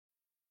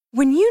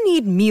When you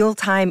need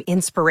mealtime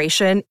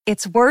inspiration,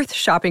 it's worth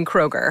shopping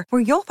Kroger,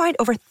 where you'll find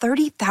over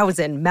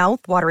 30,000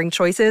 mouth-watering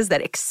choices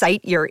that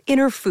excite your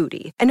inner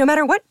foodie. And no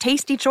matter what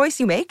tasty choice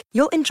you make,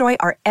 you'll enjoy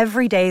our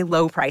everyday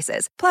low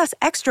prices, plus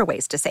extra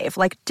ways to save,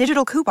 like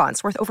digital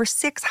coupons worth over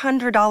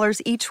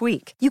 $600 each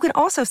week. You can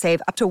also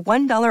save up to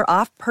 $1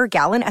 off per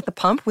gallon at the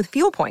pump with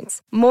fuel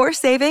points. More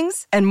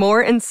savings and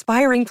more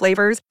inspiring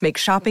flavors make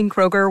shopping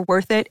Kroger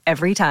worth it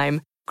every time.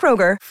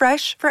 Kroger,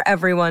 fresh for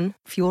everyone.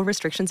 Fuel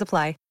restrictions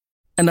apply.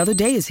 Another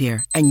day is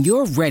here, and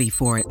you're ready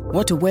for it.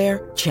 What to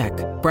wear? Check.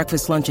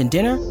 Breakfast, lunch, and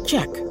dinner?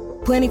 Check.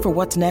 Planning for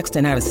what's next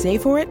and how to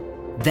save for it?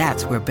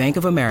 That's where Bank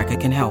of America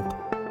can help.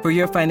 For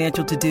your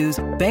financial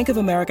to-dos, Bank of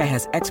America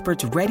has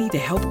experts ready to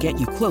help get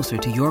you closer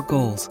to your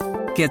goals.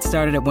 Get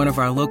started at one of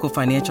our local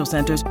financial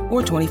centers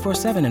or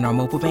 24/7 in our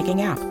mobile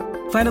banking app.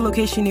 Find a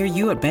location near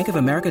you at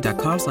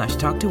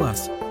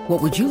bankofamerica.com/talktous. What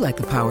would you like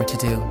the power to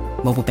do?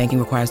 Mobile banking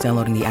requires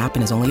downloading the app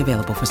and is only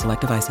available for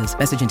select devices.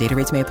 Message and data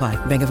rates may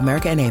apply. Bank of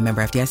America N.A.,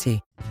 member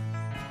FDIC.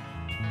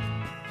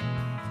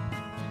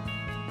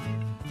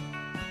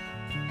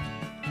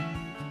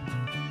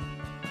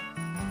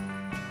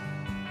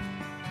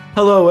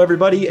 Hello,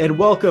 everybody, and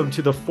welcome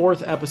to the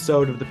fourth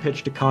episode of the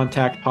Pitch to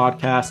Contact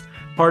podcast,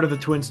 part of the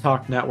Twins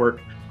Talk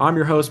Network. I'm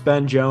your host,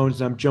 Ben Jones,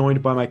 and I'm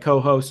joined by my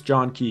co-host,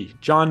 John Key.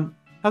 John,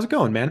 how's it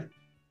going, man?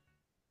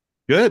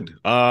 Good.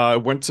 I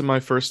went to my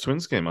first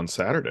Twins game on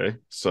Saturday,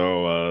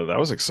 so that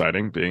was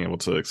exciting, being able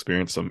to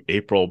experience some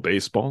April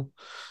baseball.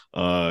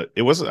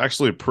 It was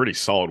actually pretty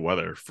solid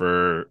weather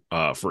for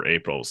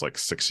April. It was like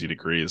 60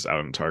 degrees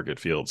out in Target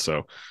Field,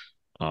 so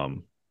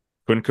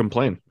couldn't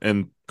complain.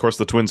 And of course,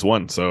 the Twins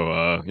won,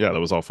 so yeah,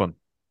 that was all fun.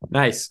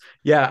 Nice.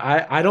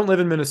 Yeah, I don't live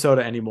in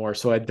Minnesota anymore,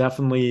 so I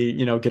definitely,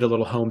 get a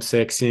little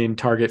homesick seeing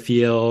Target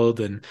Field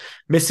and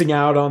missing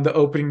out on the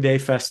opening day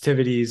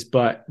festivities,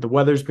 but the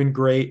weather's been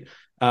great.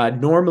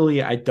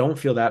 Normally, I don't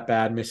feel that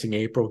bad missing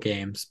April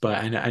games, but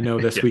I know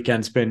this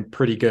weekend's been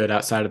pretty good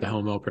outside of the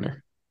home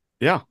opener.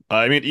 Yeah,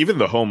 I mean, even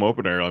the home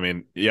opener,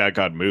 it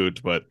got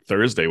moved, but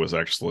Thursday was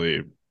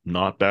actually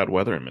not bad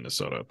weather in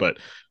Minnesota, but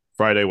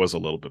Friday was a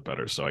little bit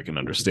better, so I can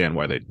understand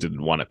why they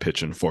didn't want to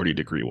pitch in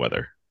 40-degree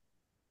weather.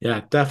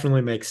 Yeah,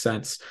 definitely makes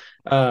sense.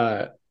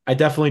 I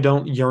definitely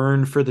don't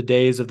yearn for the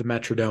days of the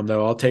Metrodome,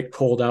 though. I'll take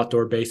cold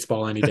outdoor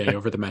baseball any day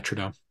over the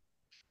Metrodome.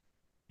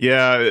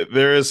 Yeah,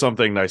 there is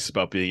something nice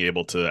about being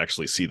able to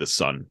actually see the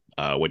sun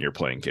when you're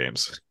playing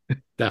games.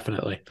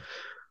 Definitely.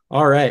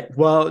 All right.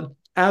 Well,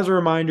 as a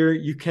reminder,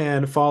 you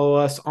can follow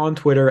us on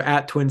Twitter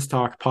at Twins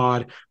Talk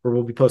Pod, where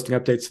we'll be posting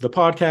updates to the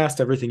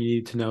podcast, everything you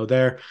need to know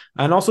there.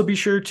 And also be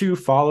sure to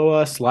follow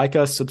us, like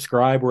us,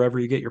 subscribe wherever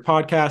you get your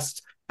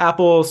podcasts.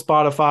 Apple,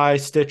 Spotify,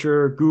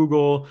 Stitcher,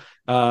 Google,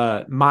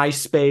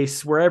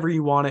 MySpace, wherever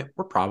you want it.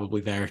 We're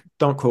probably there.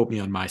 Don't quote me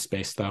on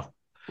MySpace, though.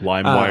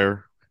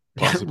 LimeWire.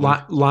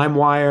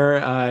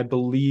 LimeWire, I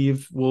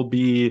believe, will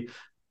be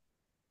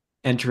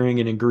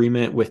entering an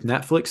agreement with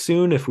Netflix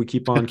soon if we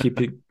keep on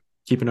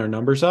keeping our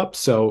numbers up.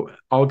 So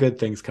all good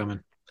things coming.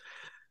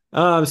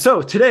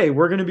 So today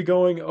we're going to be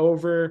going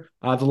over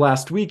the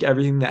last week,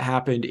 everything that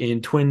happened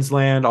in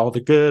Twinsland, all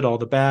the good, all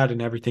the bad,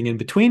 and everything in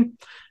between.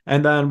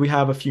 And then we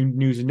have a few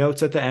news and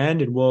notes at the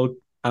end, and we'll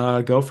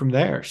go from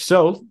there.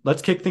 So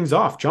let's kick things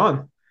off.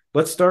 John,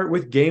 let's start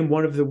with game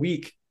one of the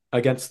week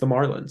against the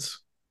Marlins.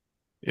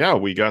 Yeah,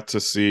 we got to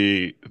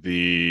see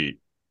the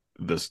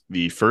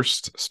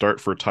first start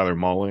for Tyler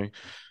Mahle,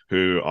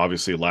 who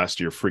obviously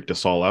last year freaked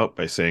us all out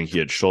by saying he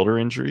had shoulder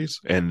injuries,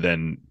 and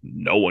then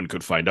no one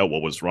could find out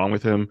what was wrong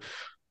with him.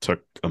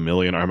 Took a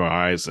million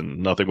MRIs and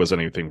nothing was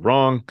anything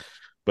wrong.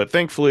 But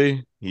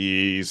thankfully,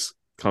 he's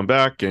come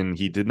back and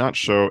he did not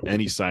show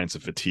any signs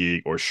of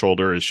fatigue or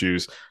shoulder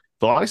issues.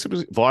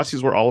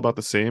 Velocities were all about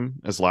the same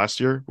as last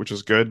year, which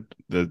is good.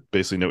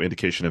 Basically no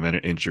indication of any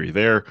injury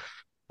there.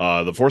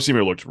 The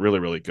four-seamer looked really,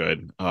 really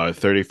good.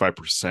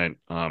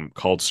 35%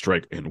 called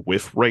strike and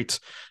whiff rate.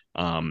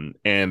 And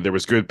there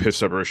was good pitch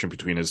separation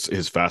between his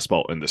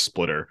fastball and the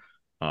splitter.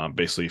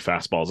 Basically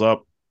fastballs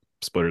up,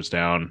 splitters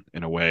down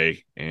and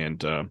away.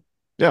 And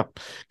yeah,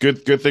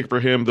 good thing for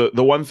him.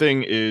 The one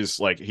thing is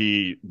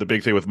the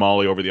big thing with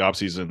Mahle over the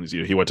offseason is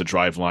he went to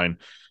Driveline,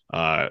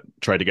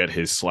 tried to get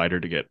his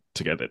slider to get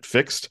it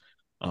fixed.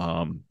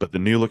 But the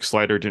new look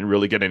slider didn't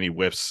really get any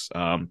whiffs.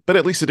 But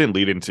at least it didn't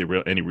lead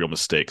into any real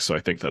mistakes. So I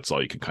think that's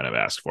all you can kind of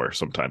ask for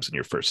sometimes in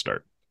your first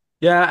start.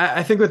 Yeah,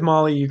 I think with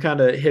Mahle, you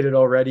kind of hit it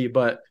already,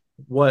 but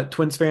what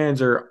Twins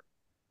fans are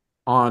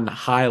on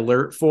high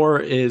alert for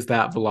is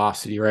that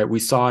velocity, right? We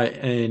saw it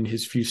in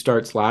his few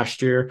starts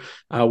last year.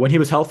 When he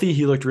was healthy,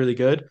 he looked really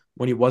good.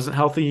 When he wasn't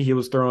healthy, he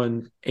was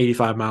throwing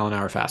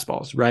 85-mile-an-hour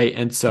fastballs, right?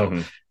 And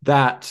so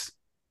that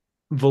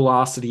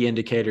velocity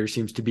indicator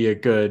seems to be a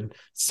good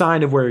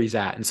sign of where he's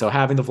at. And so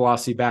having the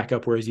velocity back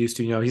up where he's used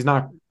to, he's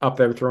not up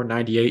there throwing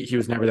 98. He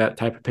was never that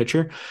type of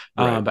pitcher.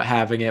 Right. But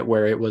having it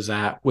where it was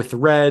at with the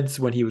Reds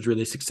when he was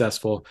really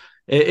successful,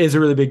 it is a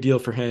really big deal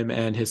for him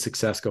and his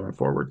success going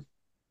forward.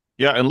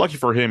 Yeah, and lucky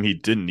for him, he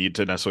didn't need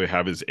to necessarily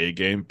have his A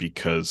game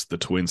because the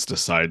Twins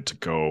decided to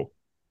go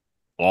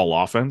all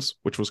offense,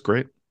 which was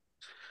great.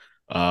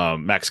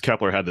 Max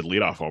Kepler had the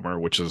leadoff homer,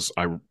 which is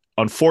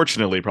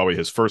unfortunately probably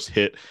his first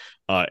hit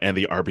and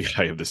the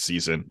RBI of the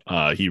season.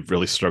 He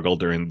really struggled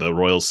during the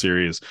Royals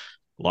series.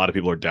 A lot of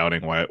people are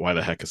doubting why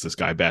the heck is this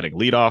guy batting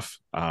leadoff?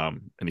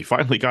 And he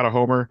finally got a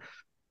homer,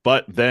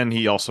 but then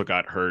he also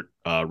got hurt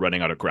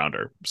running out a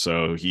grounder.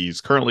 So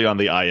he's currently on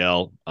the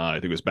IL. I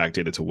think it was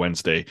backdated to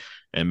Wednesday,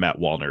 and Matt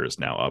Wallner is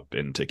now up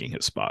and taking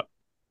his spot.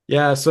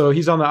 Yeah, so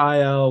he's on the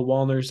IL.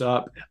 Wallner's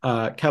up.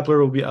 Kepler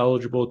will be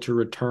eligible to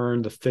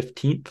return the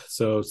 15th,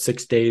 so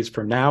 6 days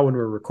from now when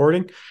we're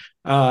recording.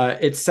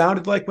 It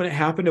sounded like when it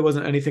happened, it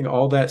wasn't anything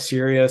all that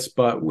serious,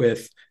 but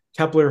with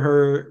Kepler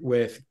hurt,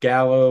 with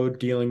Gallo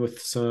dealing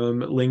with some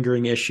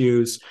lingering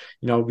issues,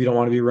 we don't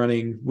want to be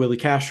running Willie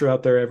Castro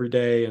out there every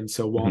day, and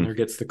so Wallner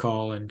gets the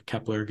call and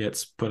Kepler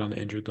gets put on the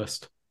injured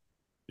list.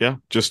 Yeah,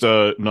 just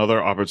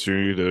another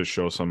opportunity to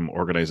show some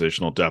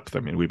organizational depth. I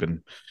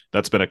mean,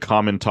 that's been a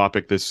common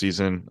topic this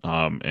season.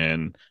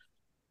 And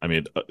I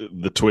mean,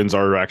 the Twins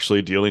are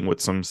actually dealing with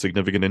some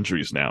significant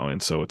injuries now.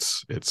 And so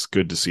it's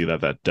good to see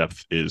that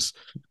depth is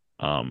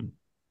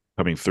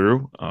coming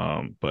through.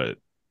 But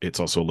it's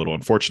also a little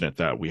unfortunate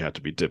that we had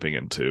to be dipping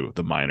into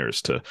the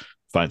minors to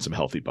find some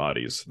healthy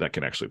bodies that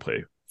can actually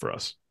play for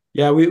us.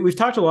 Yeah, we've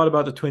talked a lot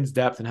about the Twins'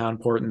 depth and how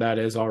important that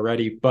is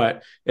already,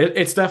 but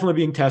it's definitely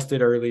being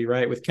tested early,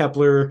 right? With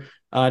Kepler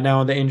now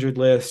on the injured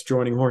list,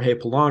 joining Jorge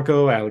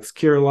Polanco, Alex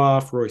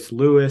Kirilloff, Royce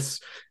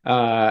Lewis,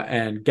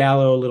 and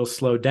Gallo a little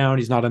slowed down.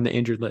 He's not on the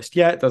injured list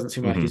yet. Doesn't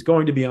seem like he's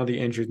going to be on the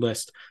injured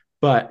list,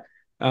 but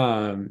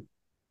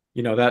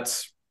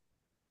that's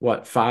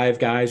what, 5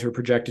 guys who are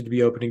projected to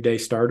be opening day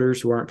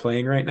starters who aren't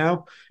playing right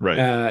now. Right.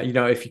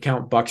 If you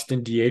count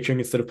Buxton DHing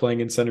instead of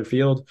playing in center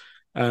field,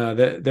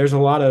 there's a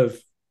lot of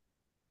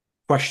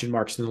question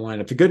marks in the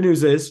lineup. The good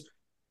news is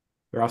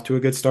they're off to a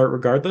good start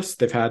regardless.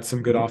 They've had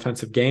some good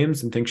offensive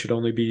games, and things should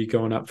only be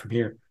going up from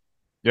here.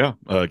 Yeah,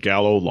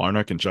 Gallo,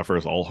 Larnach, and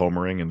Jeffers all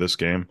homering in this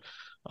game.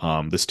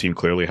 This team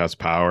clearly has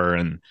power,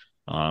 and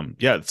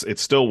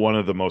it's still one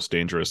of the most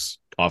dangerous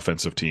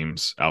offensive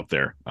teams out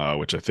there,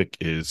 which I think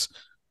is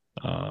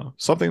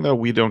something that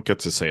we don't get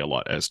to say a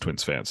lot as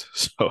Twins fans.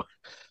 So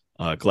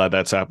glad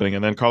that's happening.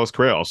 And then Carlos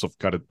Correa also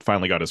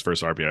finally got his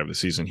first RBI of the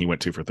season. He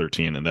went 2 for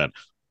 13 in that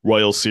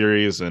Royal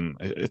series, and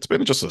it's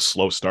been just a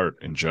slow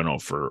start in general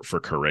for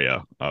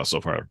Correa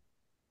so far.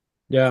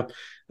 Yeah,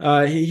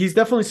 he's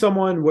definitely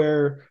someone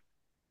where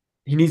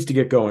he needs to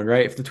get going,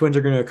 right? If the Twins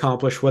are going to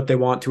accomplish what they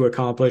want to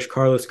accomplish,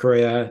 Carlos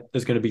Correa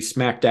is going to be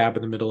smack dab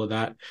in the middle of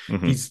that.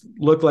 He's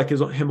looked like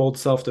him old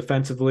self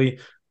defensively.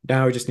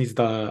 Now he just needs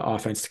the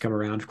offense to come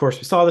around. Of course,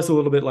 we saw this a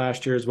little bit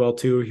last year as well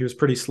too. He was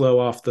pretty slow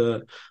off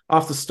the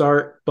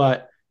start,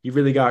 but he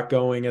really got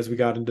going as we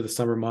got into the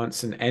summer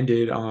months and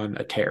ended on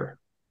a tear.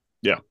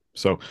 Yeah,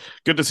 so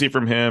good to see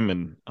from him,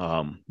 and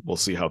we'll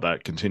see how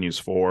that continues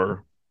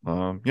for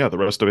the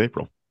rest of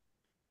April.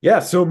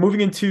 Yeah, so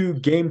moving into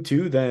game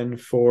 2 then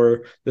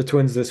for the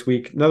Twins this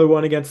week, another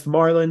one against the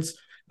Marlins.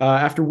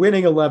 After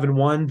winning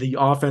 11-1, the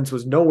offense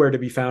was nowhere to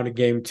be found in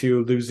game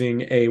 2,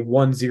 losing a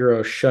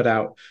 1-0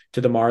 shutout to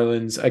the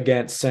Marlins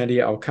against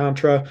Sandy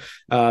Alcantara,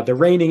 the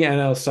reigning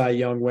NL Cy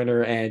Young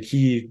winner, and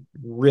he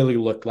really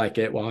looked like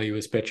it while he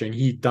was pitching.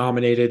 He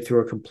dominated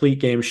through a complete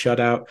game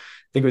shutout.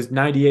 I think it was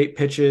 98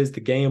 pitches.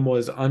 The game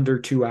was under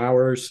 2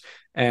 hours,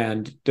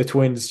 and the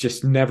Twins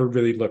just never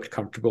really looked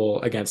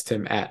comfortable against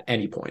him at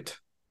any point.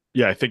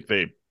 Yeah, I think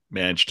they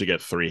managed to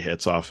get 3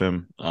 hits off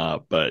him,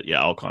 but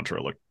yeah,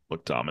 Alcantara looked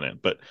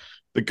dominant. But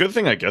the good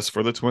thing, I guess,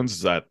 for the Twins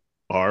is that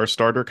our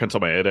starter, Kenta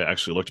Maeda,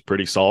 actually looked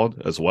pretty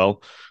solid as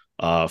well.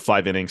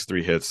 5 innings,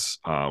 3 hits,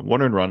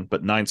 1 earned run,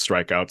 but 9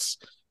 strikeouts.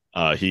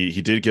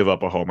 He did give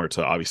up a homer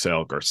to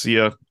Avisail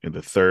Garcia in the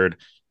 3rd,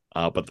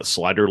 but the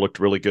slider looked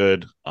really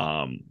good.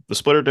 The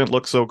splitter didn't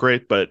look so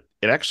great, but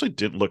it actually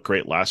didn't look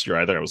great last year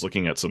either. I was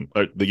looking at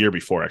the year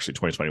before, actually,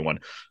 2021.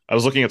 I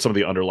was looking at some of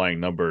the underlying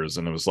numbers,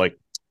 and it was like,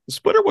 the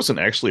splitter wasn't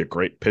actually a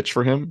great pitch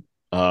for him.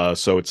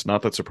 So it's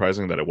not that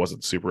surprising that it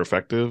wasn't super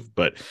effective,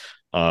 but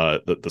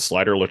the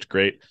slider looked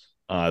great.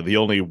 The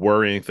only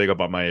worrying thing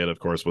about Maeda, of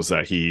course, was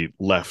that he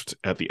left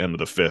at the end of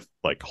the 5th,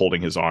 like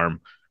holding his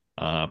arm.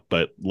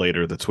 But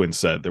later the Twins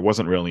said there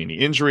wasn't really any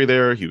injury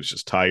there. He was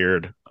just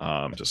tired,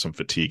 just some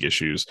fatigue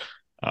issues.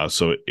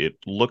 So it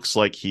looks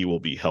like he will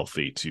be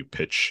healthy to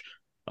pitch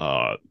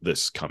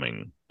this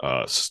coming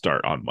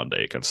start on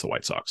Monday against the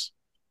White Sox.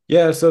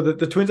 Yeah, so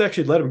the Twins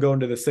actually let him go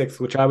into the 6th,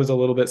 which I was a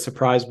little bit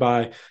surprised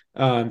by,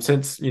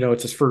 since,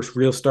 it's his first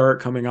real start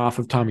coming off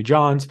of Tommy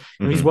John's.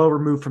 He's well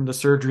removed from the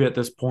surgery at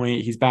this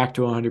point. He's back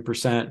to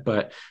 100%,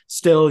 but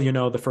still,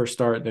 the first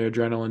start, the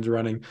adrenaline's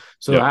running.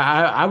 So yeah.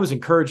 I was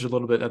encouraged a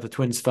little bit that the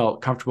Twins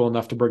felt comfortable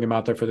enough to bring him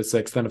out there for the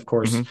 6th. Then, of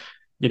course,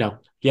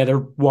 their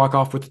walk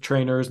off with the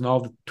trainers and all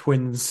the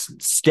Twins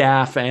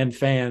staff and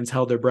fans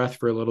held their breath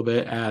for a little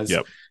bit as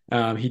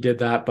he did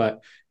that.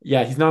 But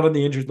yeah, he's not on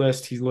the injured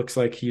list. He looks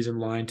like he's in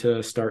line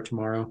to start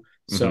tomorrow.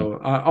 So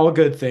all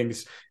good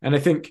things. And I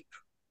think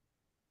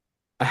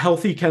a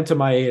healthy Kenta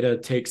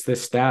Maeda takes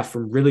this staff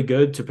from really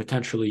good to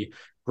potentially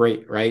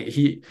great, right?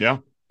 He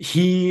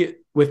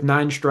with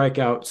 9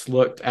 strikeouts,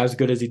 looked as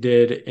good as he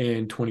did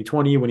in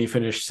 2020 when he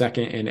finished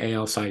second in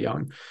AL Cy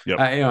Young. Yep.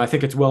 I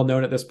think it's well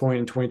known at this point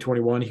in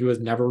 2021, he was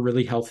never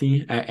really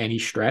healthy at any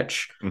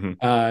stretch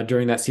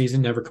during that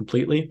season, never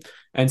completely.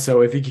 And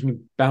so if he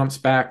can bounce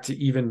back to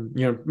even,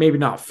 maybe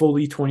not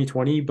fully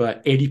 2020,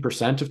 but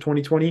 80% of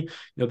 2020,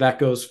 that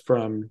goes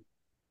from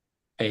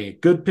a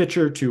good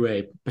pitcher to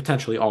a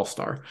potentially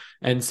all-star.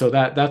 And so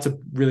that's a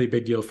really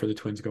big deal for the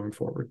Twins going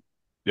forward.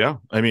 Yeah.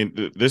 I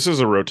mean, this is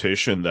a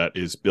rotation that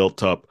is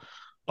built up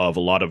of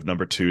a lot of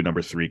number 2,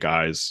 number 3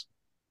 guys.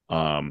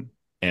 And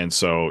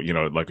so,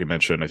 like we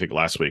mentioned, I think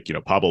last week,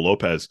 Pablo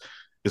Lopez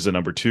is a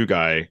number 2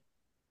 guy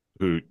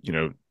who,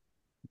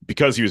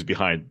 because he was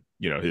behind,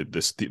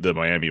 the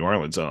Miami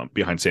Marlins,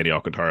 behind Sandy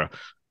Alcantara,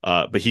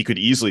 but he could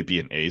easily be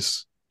an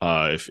ace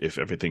if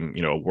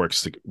everything,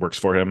 works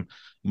for him.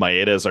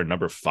 Maeda is our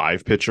number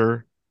 5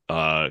 pitcher,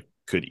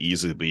 could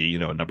easily be,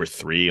 number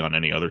 3 on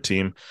any other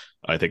team.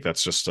 I think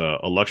that's just a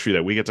luxury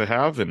that we get to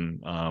have.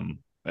 And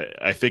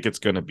I think it's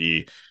going to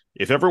be,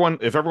 if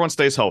everyone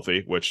stays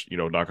healthy, which,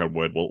 knock on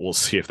wood, we'll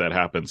see if that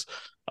happens.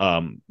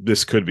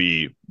 This could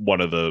be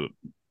one of the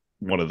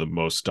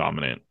most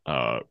dominant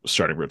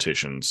starting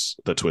rotations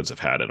the Twins have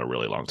had in a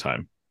really long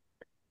time.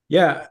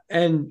 Yeah,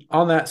 and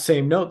on that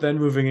same note, then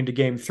moving into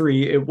Game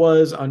 3, it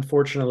was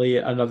unfortunately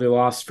another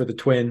loss for the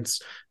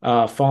Twins,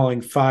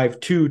 falling 5-2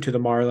 to the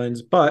Marlins.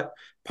 But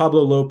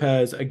Pablo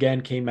Lopez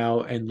again came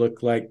out and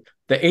looked like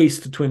the ace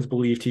the Twins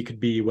believed he could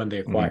be when they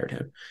acquired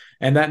him.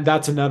 And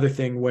that's another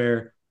thing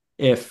where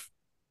if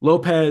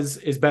Lopez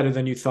is better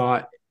than you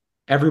thought,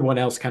 everyone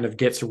else kind of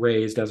gets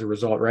raised as a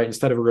result, right?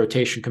 Instead of a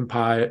rotation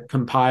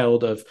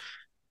compiled of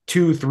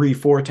 2, 3,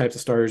 4 types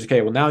of starters.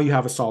 Okay, well, now you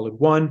have a solid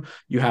 1.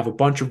 You have a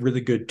bunch of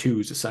really good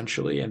 2s,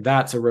 essentially. And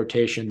that's a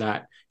rotation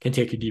that can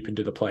take you deep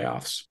into the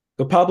playoffs.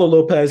 So Pablo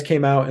Lopez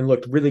came out and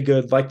looked really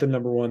good, like the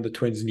number 1 the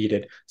Twins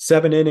needed.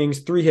 7 innings,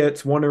 3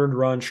 hits, 1 earned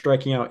run,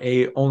 striking out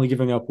 8, only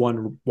giving up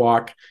 1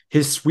 walk.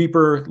 His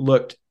sweeper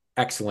looked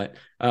excellent.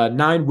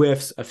 9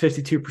 whiffs, a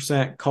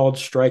 52% called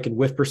strike and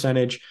whiff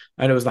percentage,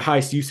 and it was the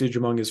highest usage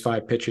among his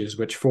 5 pitches,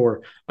 which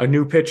for a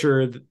new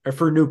pitcher, or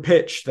for a new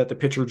pitch that the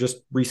pitcher just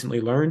recently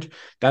learned,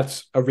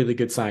 that's a really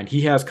good sign.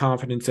 He has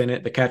confidence in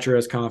it, the catcher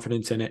has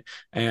confidence in it,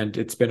 and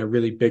it's been a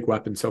really big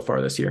weapon so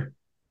far this year.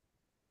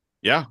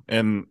 Yeah,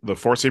 and the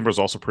 4-seamer is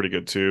also pretty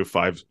good too.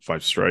 5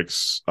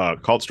 strikes,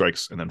 called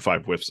strikes, and then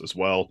 5 whiffs as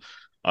well.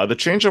 The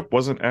changeup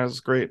wasn't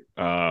as great,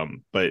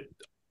 but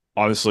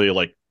honestly,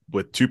 like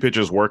with 2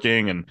 pitches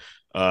working and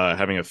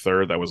having a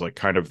third that was like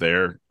kind of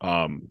there,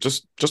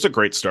 just a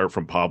great start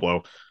from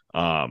Pablo.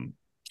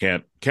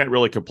 Can't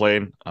really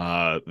complain.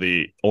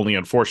 The only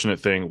unfortunate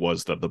thing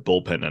was that the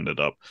bullpen ended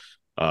up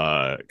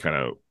kind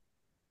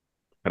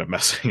of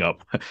messing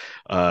up.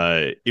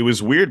 It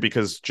was weird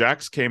because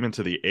Jax came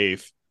into the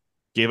 8th.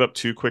 Gave up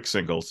 2 quick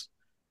singles,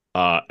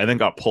 and then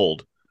got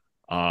pulled.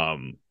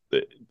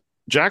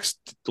 Jax,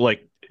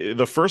 like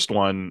the first hit,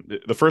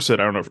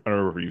 I don't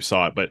know if you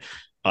saw it, but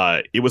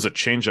it was a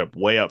changeup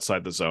way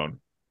outside the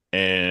zone,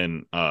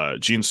 and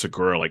Gene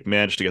Segura like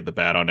managed to get the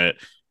bat on it,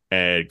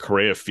 and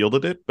Correa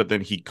fielded it, but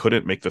then he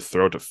couldn't make the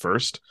throw to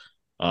first.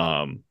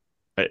 I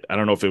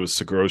don't know if it was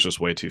Segura's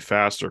just way too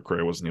fast or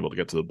Correa wasn't able to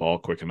get to the ball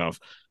quick enough,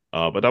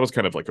 but that was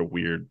kind of like a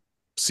weird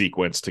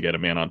sequence to get a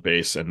man on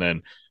base. And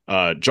then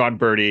John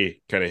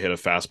Birdie kind of hit a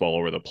fastball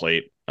over the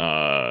plate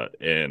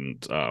and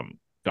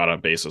got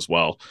on base as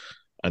well.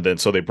 And then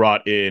so they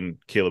brought in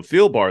Caleb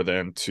Thielbar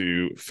then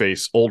to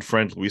face old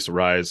friend Luis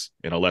Arraez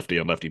in a lefty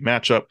on lefty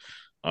matchup.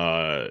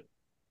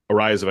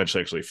 Arraez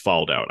eventually actually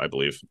fouled out, I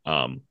believe.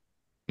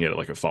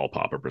 Like a foul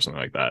pop-up or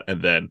something like that.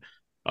 And then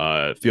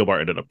Thielbar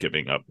ended up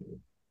giving up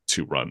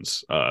 2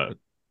 runs,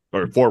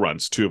 or 4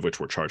 runs, 2 of which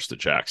were charged to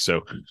Jax.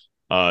 So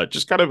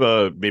just kind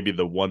of maybe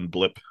the one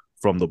blip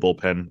from the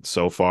bullpen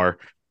so far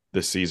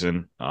this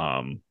season.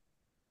 And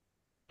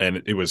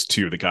it was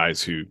 2 of the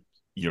guys who,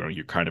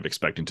 you're kind of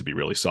expecting to be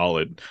really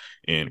solid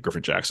in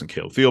Griffin Jackson,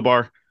 Caleb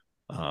Thielbar.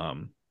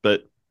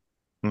 But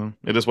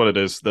it is what it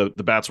is. The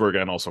bats were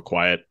again also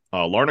quiet.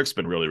 Larnach's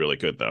been really, really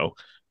good though.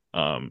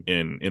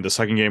 In the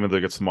second game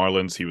against the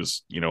Marlins, he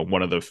was,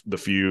 one of the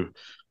few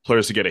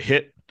players to get a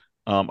hit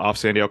off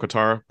Sandy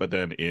Alcantara. But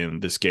then in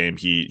this game,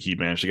 he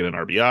managed to get an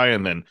RBI,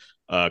 and then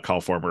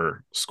Kyle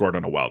Farmer scored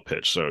on a wild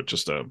pitch. So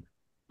just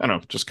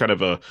just kind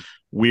of a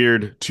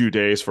weird 2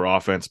 days for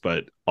offense,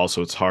 but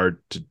also it's hard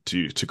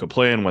to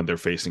complain when they're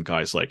facing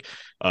guys like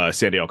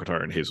Sandy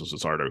Alcantara and Jesus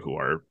Luzardo, who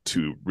are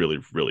 2 really,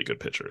 really good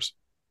pitchers.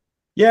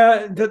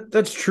 Yeah,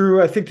 that's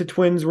true. I think the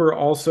Twins were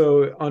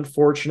also,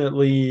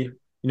 unfortunately,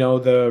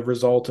 the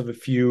result of a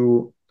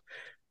few.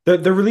 The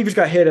relievers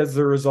got hit as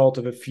the result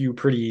of a few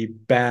pretty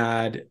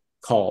bad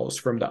calls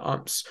from the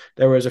umps.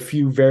 There was a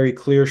few very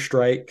clear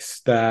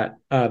strikes that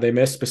they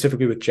missed,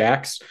 specifically with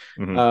Jax,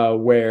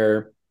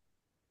 where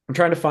I'm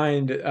trying to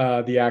find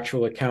the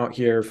actual account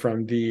here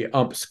from the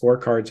ump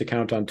scorecards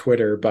account on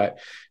Twitter, but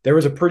there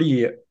was a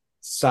pretty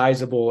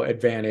sizable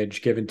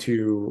advantage given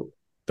to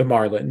the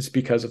Marlins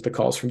because of the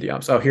calls from the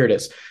umps. Oh, here it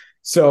is.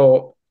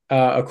 So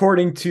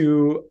according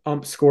to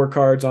ump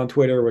scorecards on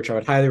Twitter, which I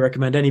would highly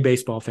recommend any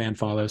baseball fan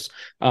follows,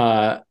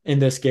 in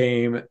this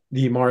game,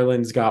 the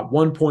Marlins got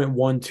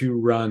 1.12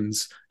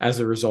 runs as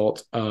a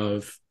result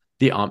of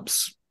the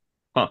umps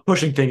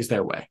pushing things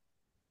their way.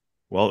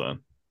 Well then.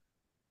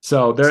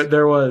 So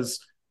there was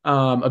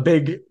a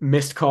big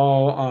missed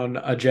call on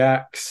a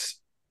Jack's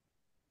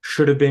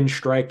should have been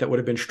strike that would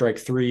have been strike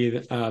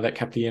 3 that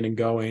kept the inning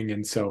going.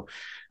 And so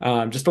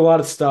just a lot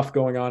of stuff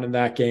going on in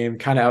that game,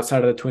 kind of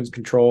outside of the Twins'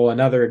 control.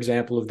 Another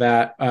example of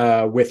that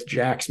with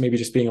Jax maybe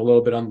just being a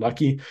little bit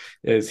unlucky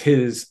is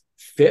his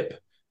FIP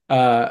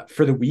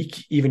for the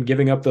week, even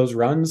giving up those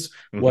runs,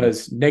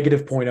 was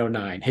negative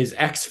 0.09. His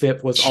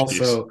XFIP was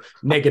also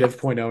negative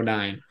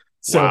 0.09.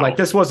 So like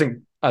this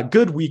wasn't a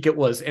good week. It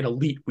was an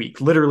elite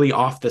week, literally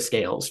off the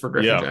scales for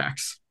Griffin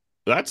Jax.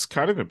 That's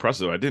kind of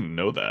impressive. I didn't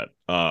know that.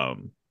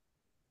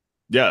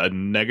 A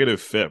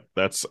negative FIP.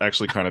 That's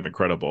actually kind of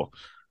incredible.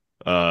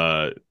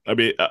 I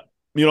mean,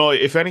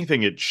 if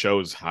anything, it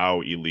shows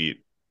how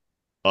elite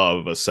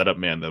of a setup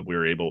man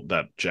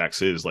that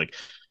Jax is. Like,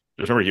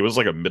 remember, he was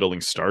like a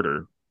middling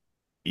starter,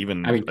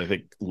 even I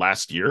think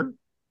last year.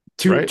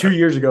 Two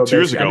years ago. 2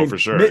 years ago, for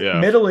sure.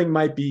 Middling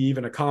might be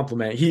even a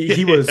compliment.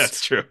 He was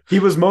that's true. He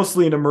was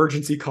mostly an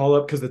emergency call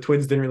up because the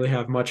Twins didn't really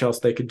have much else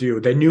they could do.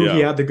 They knew he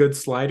had the good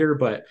slider,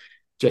 but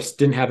just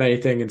didn't have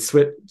anything. And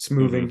Swit's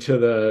moving to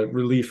the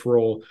relief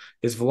role.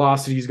 His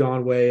velocity's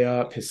gone way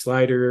up. His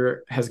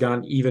slider has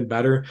gotten even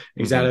better.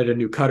 He's added a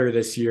new cutter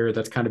this year.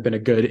 That's kind of been a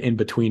good in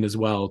between as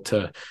well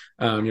to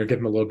give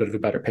him a little bit of a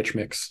better pitch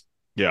mix.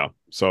 Yeah.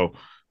 So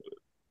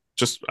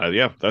just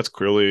that's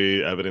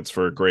clearly evidence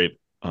for a great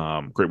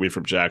week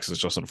from Jax. It's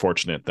just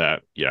unfortunate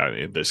that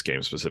in this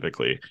game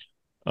specifically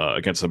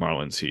against the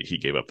Marlins, he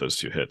gave up those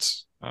 2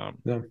 hits.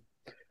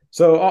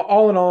 So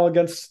all in all,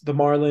 against the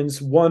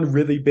Marlins, one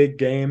really big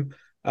game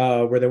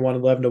where they won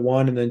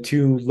 11-1, and then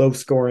 2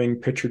 low-scoring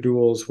pitcher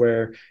duels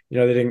where they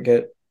didn't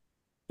get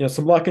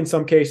some luck in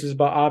some cases,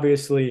 but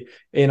obviously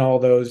in all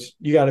those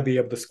you got to be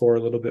able to score a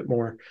little bit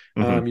more.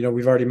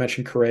 We've already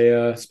mentioned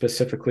Correa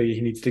specifically;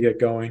 he needs to get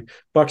going.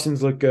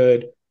 Buxton's look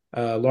good,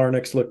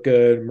 Larnach's look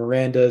good,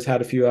 Miranda's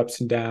had a few ups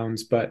and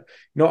downs, but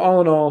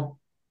all in all,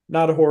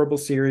 not a horrible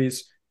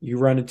series. You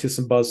run into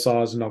some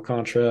buzzsaws in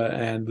Alcantara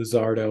and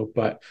Luzardo,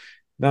 but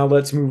now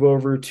let's move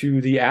over to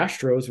the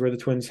Astros, where the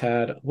Twins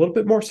had a little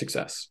bit more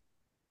success.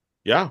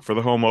 Yeah, for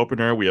the home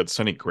opener, we had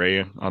Sonny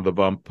Gray on the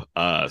bump.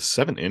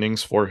 7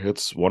 innings, 4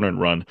 hits, 1 earned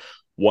run,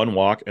 1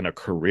 walk, and a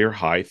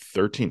career-high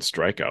 13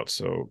 strikeouts.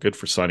 So good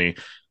for Sonny.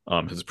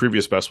 His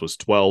previous best was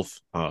 12.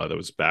 That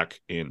was back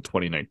in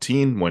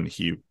 2019 when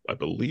he, I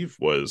believe,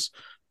 was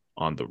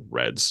on the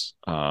Reds.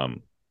 I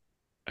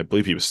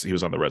believe he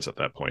was on the Reds at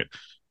that point.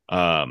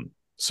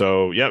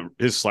 So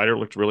his slider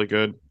looked really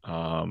good.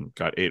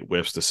 Got 8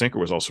 whiffs. The sinker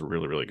was also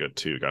really, really good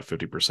too. Got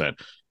 50%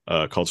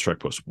 called strike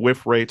post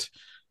whiff rate.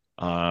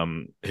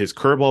 His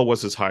curveball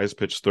was his highest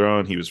pitch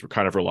thrown. He was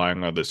kind of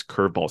relying on this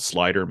curveball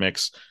slider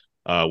mix,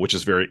 which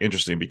is very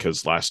interesting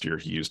because last year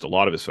he used a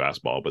lot of his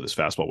fastball, but his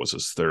fastball was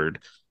his 3rd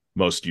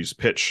most used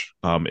pitch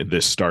in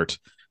this start.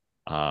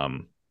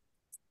 That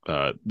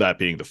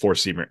being the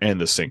 4-seamer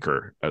and the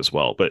sinker as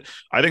well. But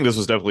I think this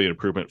was definitely an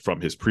improvement from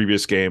his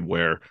previous game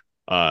where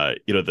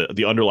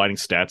the underlying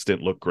stats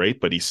didn't look great,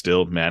 but he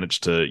still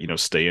managed to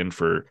stay in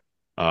for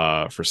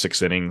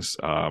 6 innings.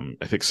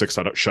 I think 6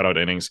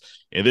 shutout innings.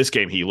 In this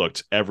game, he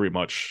looked every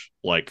much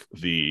like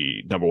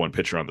the number 1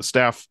 pitcher on the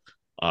staff.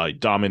 He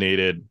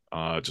dominated.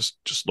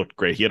 Just looked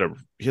great. He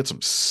had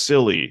some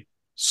silly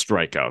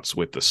strikeouts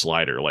with the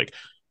slider. Like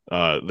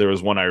there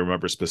was one I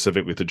remember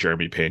specifically to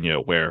Jeremy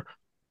Pena where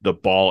the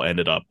ball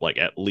ended up like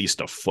at least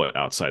a foot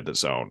outside the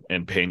zone,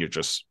 and Pena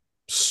just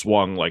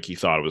swung like he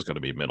thought it was going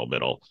to be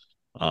middle.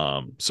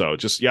 So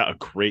just a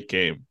great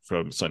game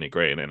from Sonny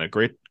Gray and a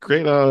great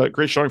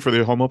showing for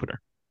the home opener.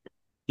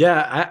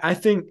 I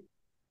think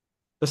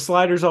the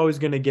slider's always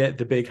going to get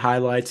the big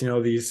highlights,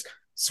 these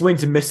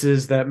swings and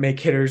misses that make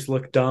hitters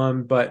look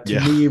dumb, but to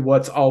me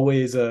what's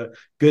always a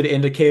good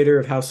indicator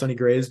of how Sonny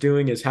Gray is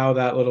doing is how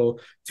that little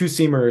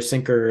 2-seamer or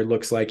sinker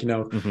looks like.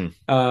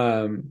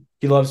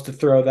 He loves to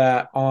throw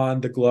that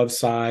on the glove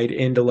side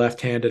into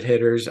left-handed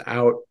hitters,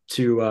 out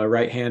to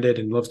right-handed,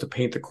 and loves to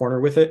paint the corner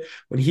with it.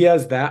 When he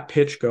has that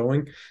pitch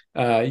going,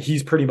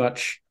 he's pretty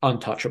much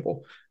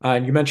untouchable.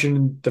 And you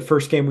mentioned the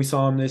first game we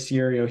saw him this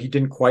year, he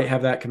didn't quite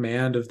have that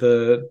command of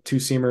the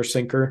 2-seamer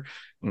sinker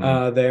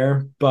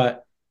there.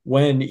 But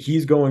when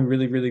he's going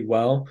really, really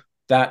well,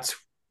 that's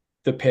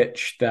the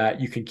pitch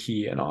that you can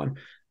key in on.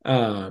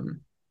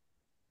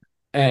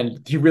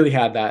 And he really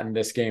had that in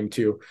this game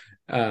too.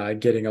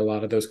 Getting a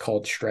lot of those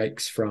called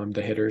strikes from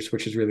the hitters,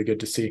 which is really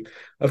good to see.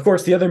 Of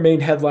course, the other main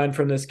headline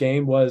from this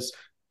game was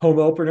home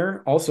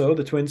opener. Also,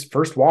 the Twins'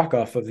 first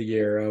walk-off of the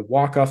year, a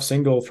walk-off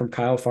single from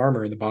Kyle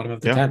Farmer in the bottom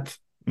of the 10th.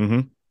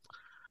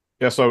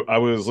 Yeah, so I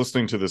was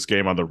listening to this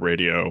game on the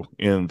radio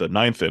in the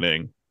 9th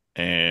inning,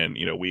 and,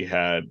 we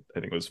had, I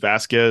think it was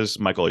Vasquez,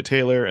 Michael A.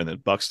 Taylor, and then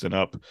Buxton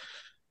up,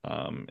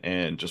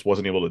 and just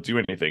wasn't able to do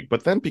anything.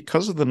 But then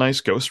because of the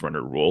nice ghost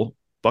runner rule,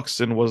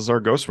 Buxton was our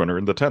ghost runner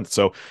in the 10th.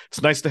 So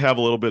it's nice to have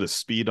a little bit of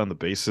speed on the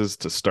bases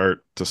to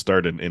start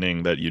an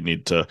inning that you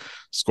need to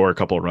score a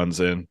couple of runs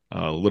in.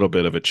 A little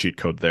bit of a cheat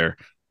code there.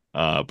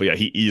 But yeah,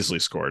 he easily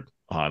scored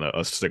on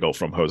a single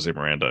from Jose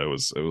Miranda. It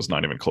was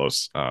not even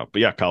close. But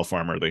yeah, Kyle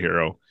Farmer, the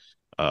hero,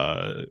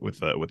 with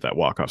that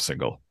walk-off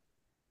single.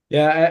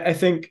 Yeah, I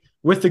think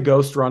with the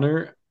ghost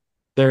runner,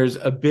 there's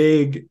a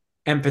big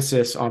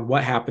emphasis on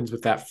what happens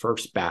with that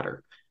first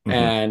batter. Mm-hmm.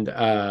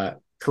 And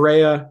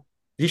Correa,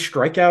 did he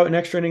strike out in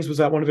extra innings? Was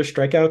that one of his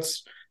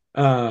strikeouts?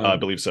 I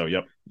believe so.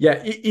 Yep.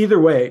 Yeah, either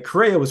way,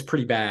 Correa was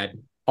pretty bad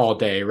all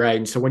day, right?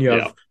 And so when you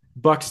Yeah. have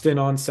Buxton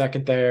on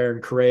second there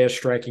and Correa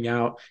striking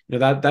out,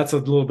 that's a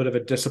little bit of a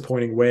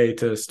disappointing way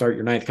to start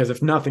your ninth, because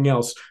if nothing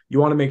else, you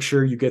want to make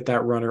sure you get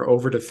that runner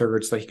over to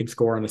third so that he can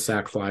score on a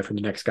sac fly from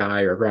the next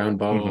guy or a ground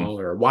ball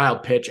or a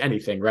wild pitch,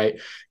 anything,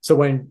 right? So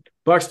when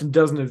Buxton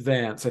doesn't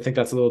advance, I think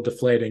that's a little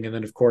deflating. And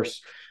then, of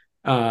course,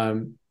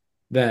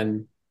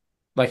 then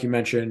like you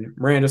mentioned,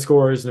 Miranda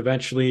scores and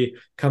eventually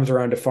comes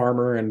around to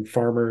Farmer, and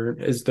Farmer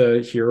is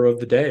the hero of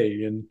the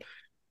day and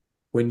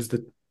wins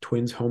the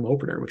Twins home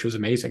opener, which was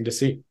amazing to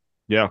see.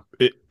 Yeah,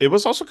 it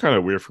was also kind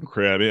of weird from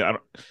Correa. I mean,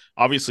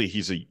 obviously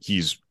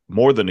he's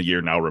more than a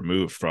year now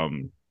removed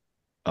from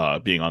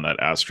being on that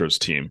Astros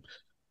team,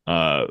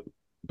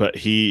 but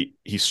he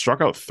struck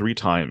out 3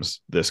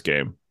 times this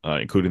game,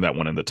 including that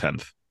one in the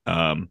 10th.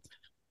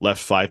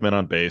 Left 5 men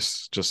on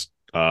base, just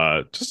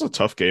a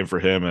tough game for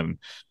him, and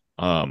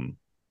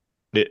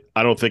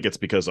I don't think it's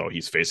because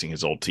he's facing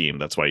his old team.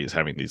 That's why he's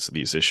having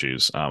these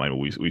issues. I mean,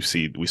 we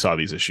saw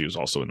these issues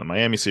also in the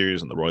Miami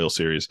series and the Royal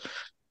series.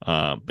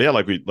 But yeah,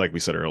 like we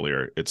said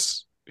earlier,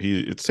 it's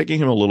taking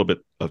him a little bit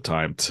of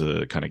time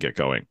to kind of get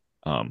going.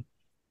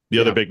 The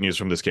other big news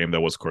from this game,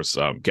 though, was of course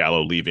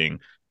Gallo leaving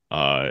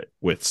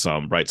with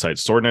some right side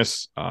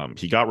soreness.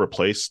 He got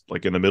replaced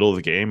like in the middle of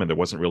the game, and there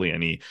wasn't really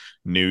any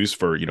news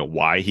for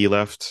why he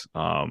left.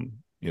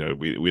 We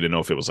didn't know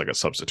if it was like a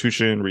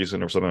substitution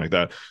reason or something like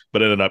that,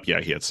 but ended up, he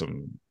had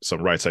some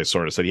right side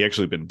soreness that he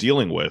actually been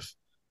dealing with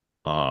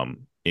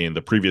in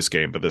the previous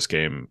game, but this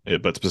game,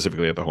 but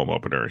specifically at the home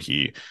opener,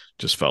 he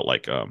just felt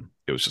like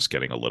it was just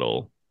getting a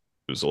little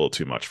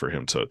too much for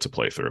him to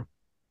play through.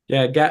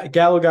 Yeah,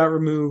 Gallo got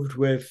removed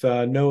with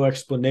no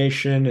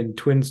explanation, and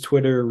Twins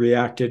Twitter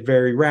reacted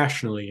very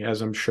rationally,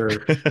 as I'm sure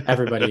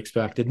everybody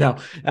expected. No,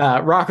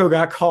 Rocco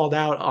got called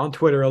out on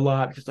Twitter a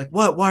lot. It's like,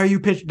 what? Why are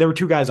you pitching? There were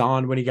 2 guys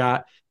on when he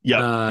got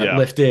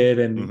lifted,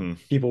 and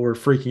people were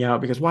freaking out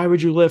because why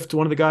would you lift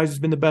one of the guys who's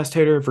been the best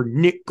hitter for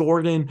Nick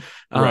Gordon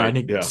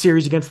in a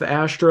series against the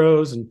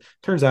Astros? And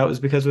turns out it was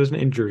because it was an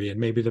injury, and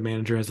maybe the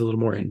manager has a little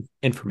more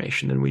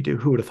information than we do.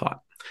 Who would have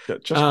thought? Yeah,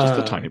 just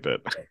a tiny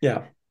bit.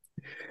 Yeah.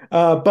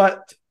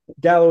 But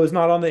Gallo is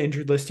not on the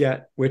injured list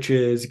yet, which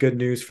is good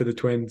news for the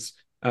Twins.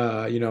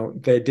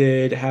 They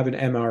did have an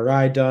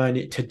MRI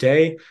done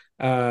today,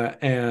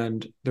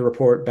 and the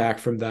report back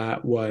from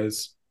that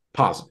was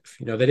positive.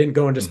 They didn't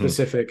go into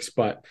specifics,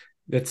 but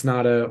it's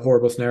not a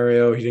horrible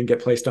scenario. He didn't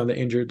get placed on the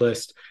injured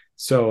list.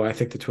 So I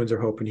think the Twins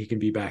are hoping he can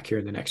be back here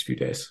in the next few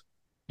days.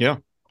 Yeah.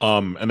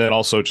 And then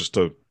also just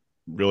a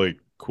really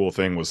cool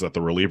thing was that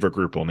the reliever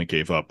group only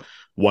gave up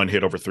 1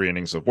 hit over 3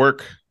 innings of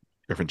work.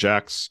 Griffin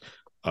Jacks,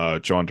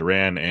 John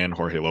Duran, and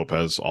Jorge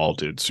Lopez all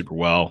did super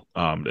well.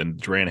 And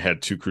Duran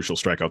had 2 crucial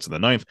strikeouts in the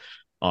 9th,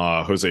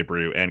 Jose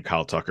Abreu and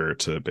Kyle Tucker,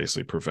 to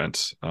basically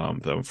prevent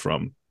them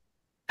from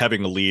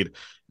having a lead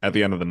at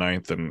the end of the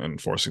 9th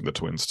and forcing the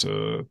Twins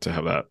to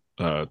have that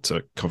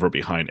to cover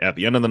behind at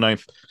the end of the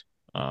 9th.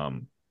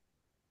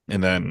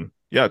 And then,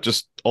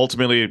 just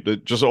ultimately,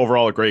 just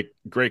overall a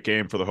great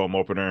game for the home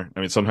opener. I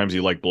mean, sometimes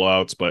you like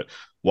blowouts, but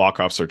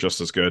walk-offs are just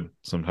as good.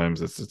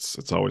 Sometimes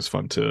it's always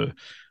fun to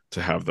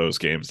have those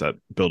games that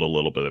build a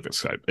little bit of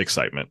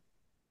excitement.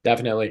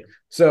 Definitely.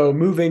 So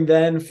moving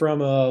then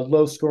from a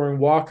low-scoring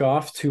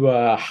walk-off to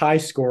a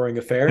high-scoring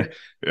affair.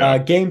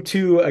 Game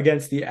 2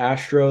 against the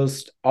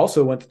Astros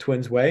also went the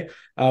Twins' way,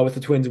 with the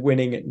Twins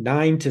winning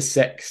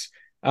 9-6.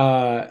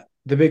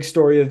 The big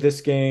story of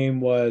this game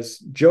was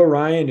Joe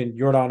Ryan and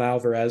Yordan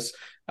Alvarez.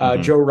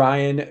 Joe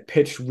Ryan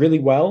pitched really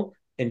well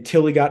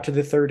until he got to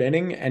the 3rd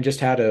inning and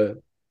just had a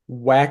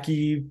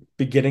wacky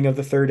beginning of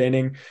the 3rd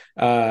inning.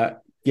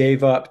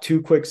 Gave up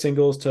 2 quick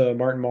singles to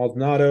Martin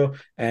Maldonado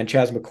and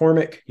Chas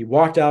McCormick. He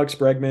walked Alex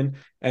Bregman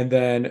and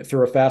then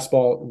threw a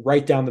fastball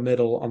right down the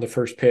middle on the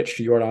first pitch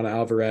to Yordan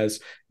Alvarez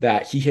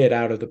that he hit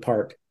out of the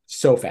park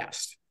so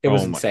fast. It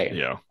was insane.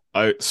 Yeah.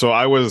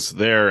 I was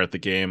there at the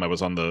game. I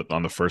was on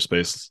the first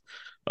base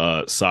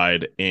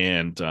side,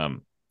 and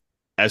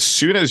as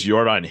soon as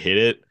Yordan hit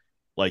it,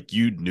 like,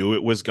 you knew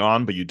it was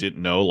gone, but you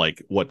didn't know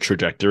like what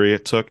trajectory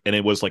it took, and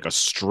it was like a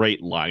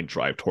straight line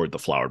drive toward the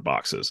flowered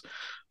boxes.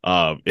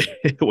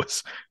 It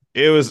was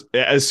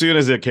as soon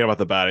as it came out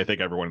the bat, I think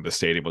everyone in the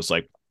stadium was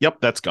like,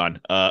 "Yep, that's gone."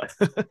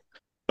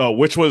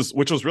 Which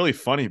was really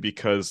funny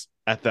because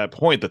at that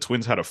point the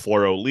Twins had a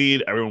 4-0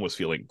 lead. Everyone was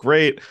feeling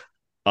great.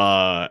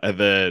 And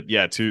then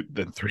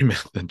 3 men.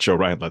 Then Joe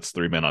Ryan lets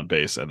 3 men on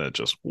base, and then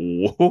just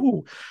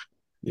whoa,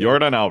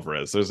 Yordan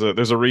Alvarez.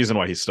 There's a reason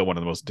why he's still one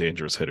of the most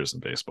dangerous hitters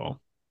in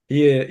baseball.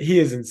 He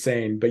is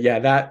insane. But yeah,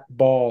 that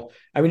ball,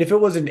 I mean, if it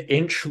was an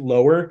inch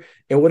lower,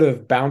 it would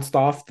have bounced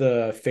off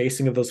the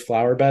facing of those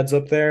flower beds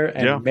up there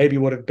Yeah. and maybe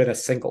would have been a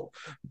single.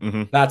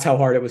 Hmm. That's how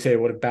hard it was hit.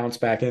 It would have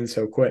bounced back in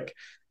so quick.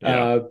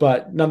 Yeah.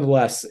 But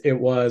nonetheless, it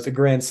was a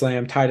grand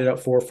slam, tied it up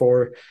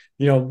 4-4.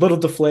 Little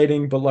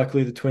deflating, but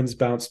luckily the Twins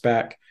bounced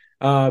back.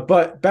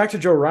 But back to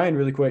Joe Ryan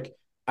really quick.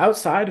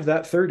 Outside of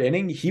that third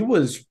inning, he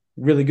was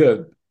really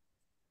good.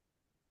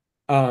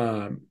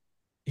 Um,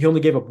 he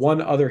only gave up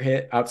one other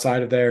hit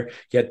outside of there.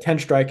 He had 10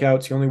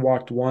 strikeouts. He only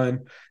walked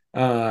one.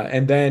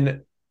 And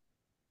then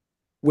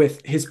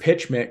with his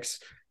pitch mix,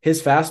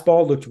 his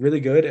fastball looked really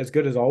good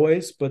as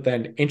always. But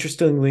then,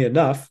 interestingly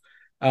enough,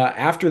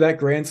 after that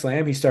grand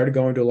slam, he started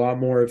going to a lot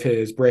more of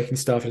his breaking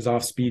stuff, his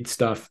off speed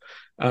stuff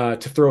to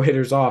throw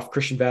hitters off.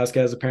 Christian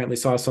Vasquez apparently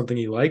saw something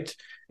he liked.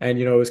 And,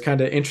 it was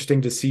kind of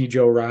interesting to see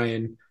Joe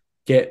Ryan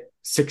get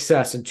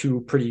success in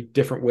two pretty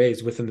different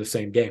ways within the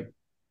same game.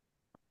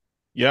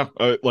 Yeah,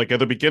 like at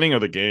the beginning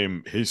of the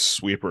game, his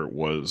sweeper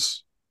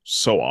was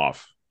so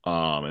off.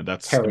 And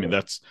Terrible.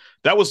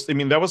 that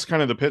was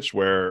kind of the pitch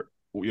where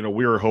we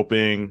were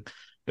hoping,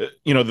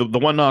 the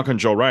one knock on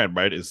Joe Ryan,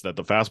 right, is that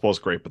the fastball is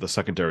great, but the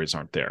secondaries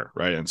aren't there,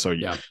 right? And so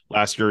Yeah.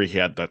 last year he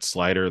had that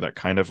slider that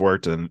kind of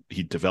worked, and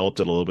he developed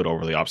it a little bit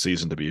over the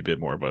offseason to be a bit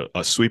more of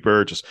a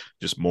sweeper, just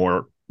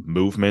more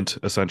movement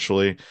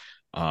essentially.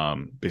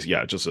 Basically,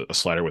 yeah, just a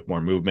slider with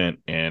more movement,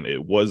 and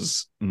it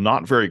was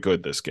not very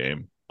good this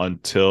game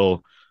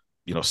until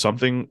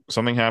something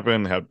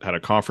happened. Had a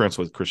conference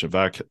with Christian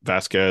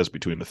Vasquez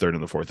between the third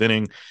and the fourth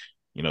inning.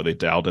 They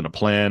dialed in a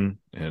plan,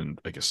 and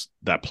I guess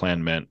that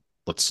plan meant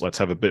let's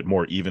have a bit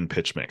more even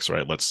pitch mix,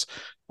 right? Let's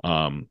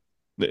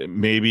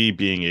maybe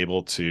being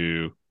able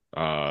to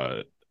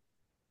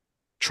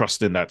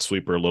trust in that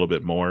sweeper a little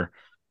bit more.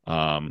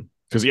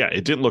 Because yeah,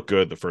 it didn't look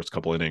good the first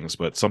couple innings,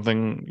 but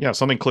something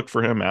clicked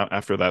for him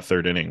after that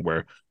third inning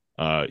where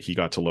he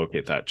got to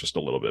locate that just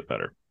a little bit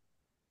better.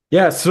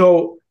 Yeah,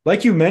 so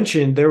like you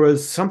mentioned, there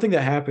was something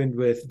that happened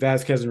with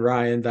Vasquez and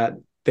Ryan that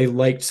they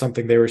liked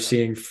something they were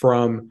seeing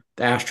from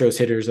the Astros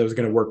hitters that was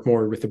going to work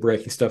more with the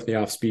breaking stuff, the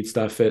off-speed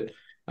stuff. It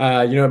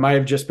might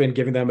have just been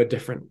giving them a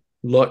different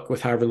look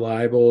with how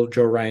reliable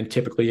Joe Ryan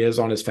typically is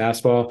on his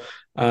fastball.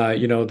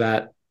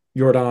 That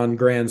Jordan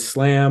grand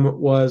slam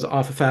was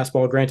off a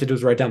fastball. Granted, it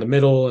was right down the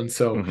middle, and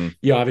so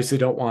you obviously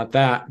don't want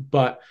that.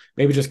 But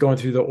maybe just going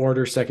through the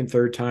order second,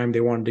 third time, they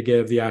wanted to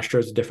give the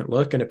Astros a different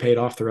look, and it paid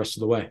off the rest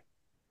of the way.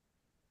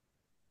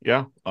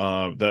 Yeah,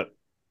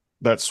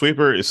 that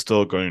sweeper is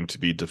still going to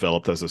be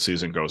developed as the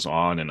season goes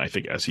on, and I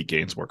think as he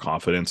gains more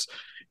confidence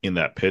in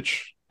that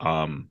pitch,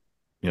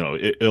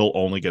 it'll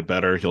only get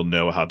better. He'll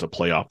know how to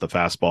play off the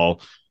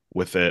fastball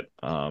with it.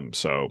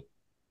 So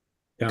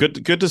Yeah.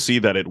 good to see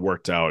that it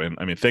worked out. And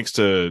I mean, thanks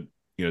to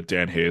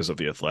Dan Hayes of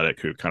The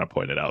Athletic, who kind of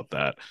pointed out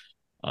that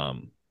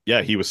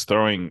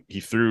he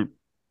threw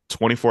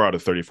 24 out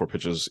of 34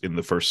 pitches in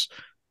the first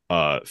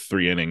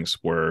three innings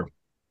were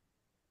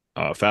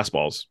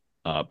fastballs.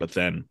 But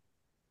then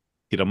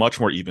he had a much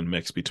more even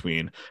mix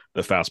between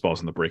the fastballs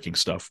and the breaking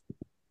stuff.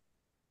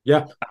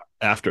 Yeah.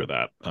 After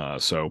that,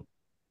 so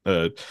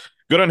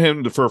good on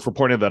him for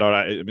pointing that out.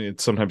 I mean,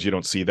 sometimes you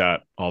don't see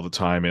that all the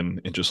time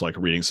in just like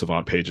reading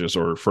Savant pages,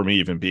 or for me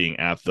even being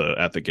at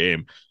the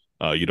game,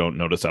 you don't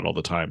notice that all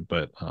the time.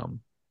 But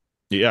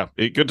yeah,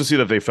 good to see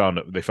that they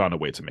found a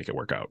way to make it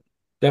work out.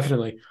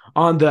 Definitely.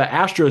 On the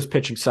Astros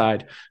pitching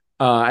side,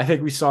 I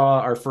think we saw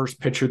our first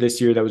pitcher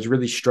this year that was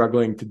really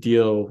struggling to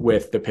deal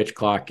with the pitch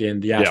clock in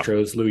the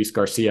Astros, Luis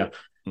Garcia.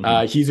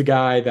 He's a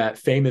guy that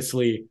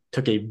famously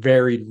took a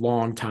very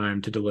long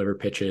time to deliver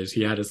pitches.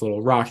 He had his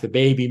little rock the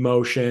baby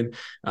motion.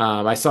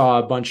 I saw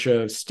a bunch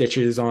of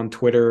stitches on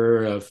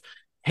Twitter of,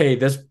 hey,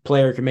 this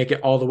player can make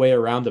it all the way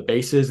around the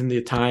bases in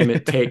the time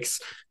it takes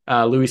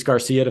Luis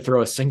Garcia to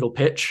throw a single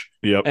pitch.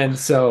 Yep. And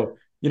so,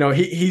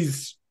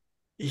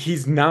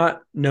 he's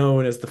not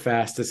known as the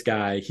fastest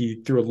guy.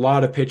 He threw a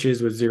lot of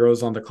pitches with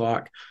zeros on the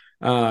clock.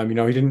 He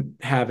didn't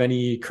have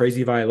any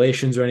crazy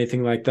violations or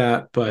anything like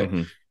that, but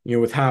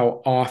with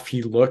how off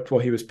he looked while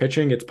he was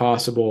pitching, it's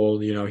possible,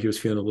 he was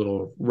feeling a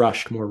little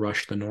more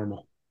rushed than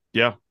normal.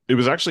 Yeah. It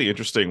was actually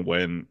interesting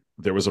when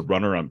there was a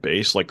runner on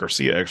base, like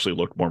Garcia actually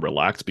looked more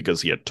relaxed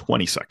because he had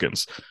 20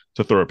 seconds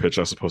to throw a pitch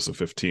as opposed to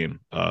 15,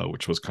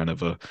 which was kind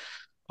of a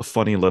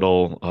funny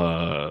little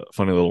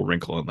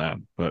wrinkle in that.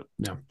 But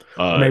no,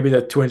 maybe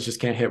the Twins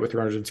just can't hit with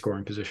runners in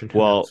scoring position.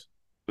 Well,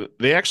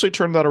 they actually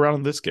turned that around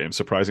in this game.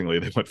 Surprisingly,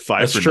 they went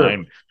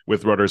 5-for-9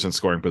 with runners in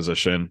scoring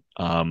position.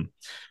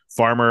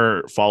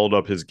 Farmer followed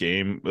up his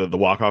game, the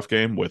walk-off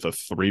game, with a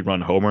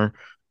 3-run homer.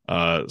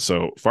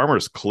 So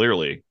Farmer's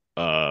clearly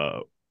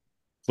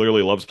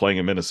loves playing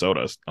in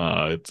Minnesota.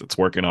 It's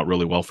working out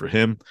really well for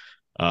him.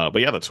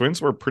 But yeah, the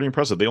Twins were pretty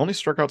impressive. They only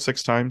struck out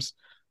 6 times.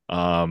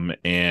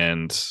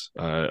 And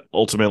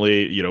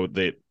ultimately,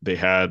 they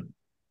had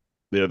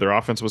their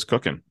offense was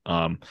cooking.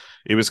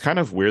 It was kind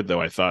of weird though.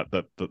 I thought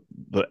that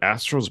the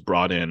Astros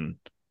brought in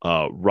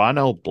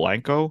Ronel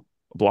Blanco,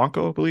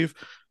 I believe,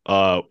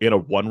 in a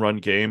 1-run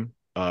game.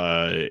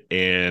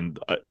 And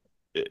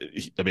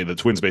I mean, the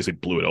Twins basically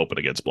blew it open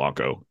against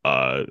Blanco.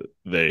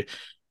 They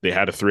they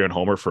had a 3-run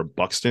homer for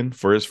Buxton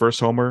for his first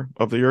homer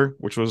of the year,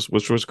 which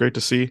was great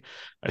to see.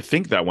 I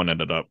think that one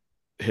ended up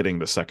hitting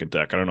the second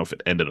deck. I don't know if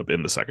it ended up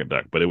in the second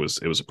deck, but it was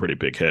a pretty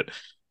big hit.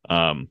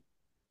 Um,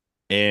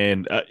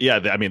 and yeah,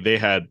 I mean, they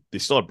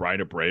still had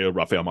Brian Abreu,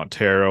 Rafael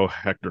Montero,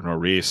 Hector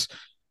Norris,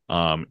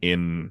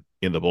 in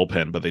the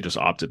bullpen, but they just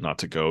opted not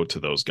to go to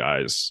those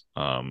guys.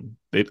 I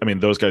mean,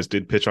 those guys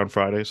did pitch on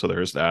Friday, so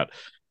there's that.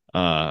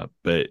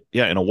 But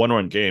yeah, in a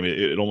 1-run game,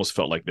 it almost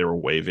felt like they were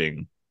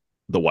waving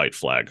the white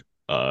flag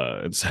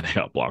and sending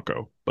out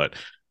Blanco. But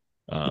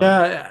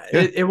Yeah,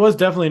 yeah. it was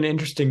definitely an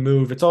interesting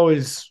move. It's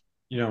always,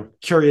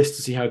 curious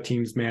to see how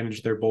teams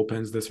manage their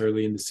bullpens this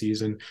early in the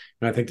season.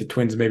 And I think the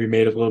Twins maybe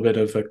made a little bit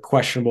of a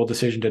questionable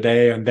decision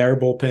today on their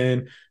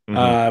bullpen,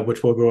 Mhm.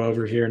 which we'll go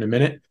over here in a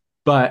minute.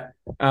 But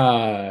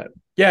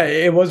yeah,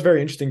 it was very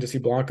interesting to see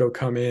Blanco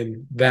come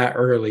in that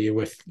early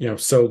with,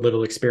 so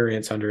little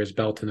experience under his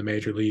belt in the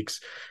major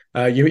leagues.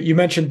 You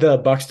mentioned the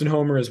Buxton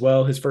homer as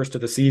well, his first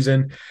of the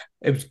season.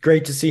 It was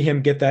great to see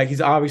him get that.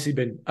 He's obviously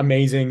been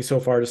amazing so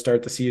far to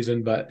start the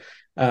season, but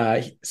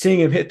seeing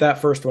him hit that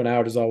first one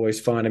out is always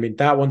fun. I mean,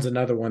 that one's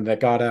another one that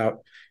got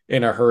out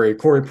in a hurry.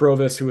 Corey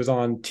Provis, who was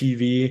on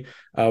TV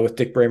with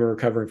Dick Bramer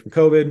recovering from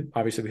COVID.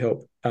 Obviously, we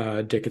hope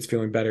Dick is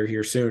feeling better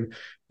here soon.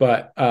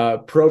 But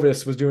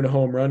Provis was doing a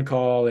home run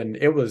call, and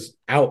it was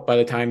out by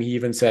the time he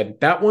even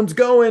said, "That one's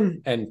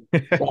going." And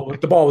well,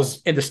 the ball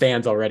was in the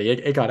stands already.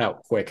 It got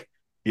out quick.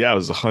 Yeah, it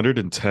was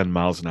 110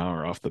 miles an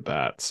hour off the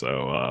bat.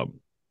 So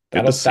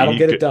good to That'll see.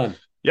 get it done.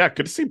 Yeah,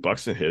 good to see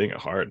Buxton hitting it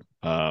hard.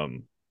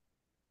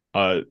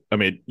 I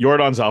mean,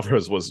 Yordan's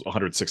Alvarez was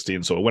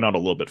 116, so it went out a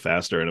little bit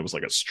faster, and it was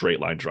like a straight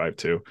line drive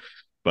too.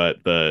 But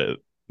the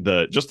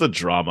just the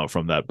drama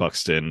from that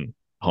Buxton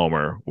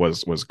homer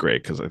was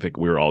great because I think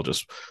we were all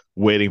just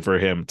waiting for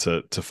him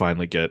to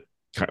finally get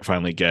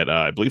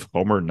I believe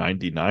homer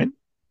 99.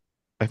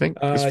 I think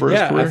is for his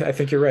Yeah, career. I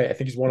think you're right. I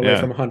think he's one away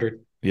Yeah. from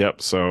 100.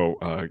 Yep.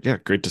 So yeah,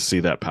 great to see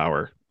that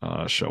power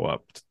show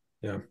up.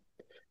 Yeah.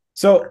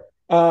 So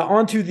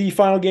on to the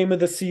final game of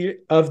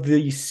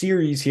the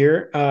series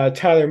here.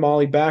 Tyler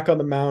Mahle back on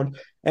the mound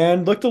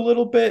and looked a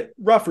little bit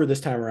rougher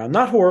this time around.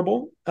 Not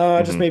horrible,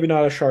 just Hmm. maybe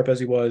not as sharp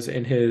as he was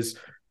in his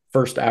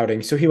first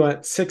outing. So he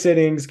went 6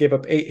 innings, gave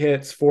up 8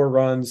 hits, 4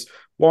 runs,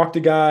 walked a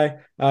guy.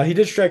 He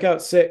did strike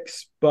out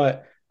 6,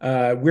 but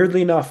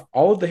weirdly enough,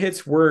 all of the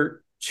hits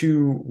were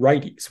to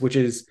righties, which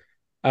is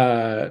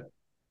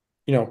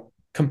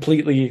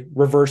completely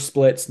reverse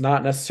splits,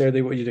 not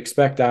necessarily what you'd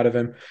expect out of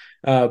him.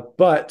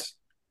 But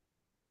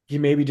he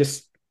maybe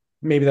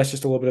that's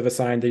just a little bit of a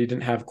sign that he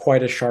didn't have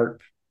quite as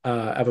sharp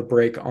of a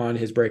break on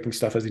his breaking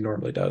stuff as he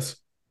normally does.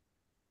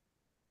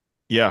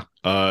 Yeah.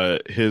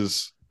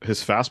 His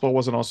fastball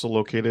wasn't also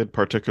located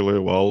particularly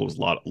well. It was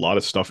a lot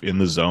of stuff in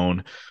the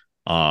zone.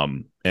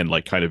 And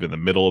like kind of in the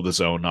middle of the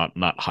zone,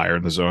 not higher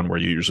in the zone where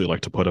you usually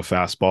like to put a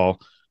fastball.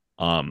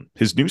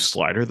 His new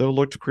slider though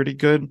looked pretty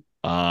good.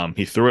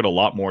 He threw it a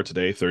lot more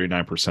today,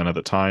 39% of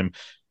the time.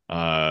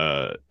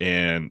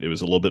 And it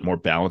was a little bit more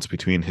balanced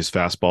between his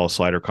fastball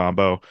slider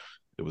combo.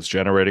 It was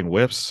generating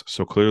whiffs,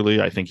 so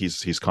clearly I think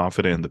he's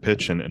confident in the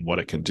pitch and what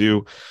it can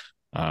do.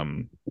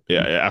 Yeah,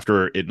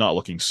 after it not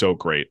looking so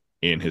great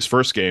in his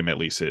first game, at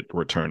least it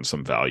returned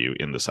some value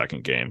in the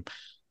second game.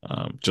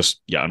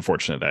 Just yeah,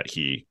 unfortunate that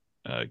he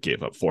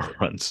gave up 4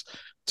 runs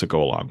to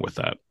go along with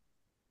that.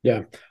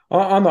 Yeah.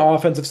 On the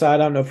offensive side,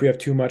 I don't know if we have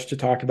too much to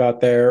talk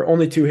about there.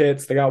 Only 2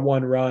 hits. They got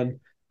 1 run.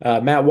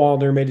 Matt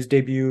Wallner made his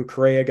debut.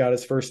 Correa got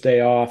his first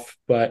day off,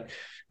 but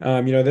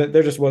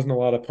there just wasn't a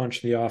lot of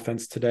punch in the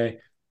offense today.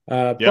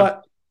 Yeah.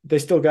 But they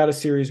still got a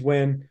series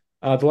win.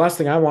 The last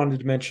thing I wanted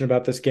to mention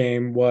about this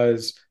game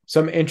was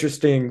some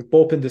interesting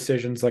bullpen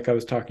decisions, like I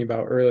was talking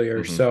about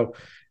earlier. Hmm. So,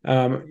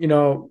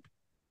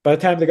 by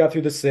the time they got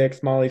through the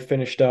sixth, Mahle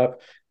finished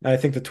up. I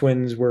think the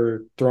Twins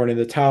were throwing in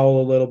the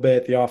towel a little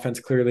bit. The offense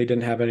clearly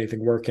didn't have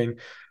anything working.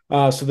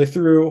 So they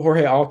threw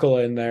Jorge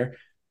Alcala in there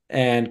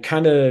and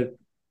kind of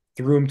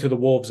threw him to the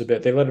wolves a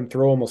bit. They let him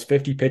throw almost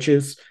 50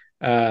 pitches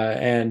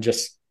and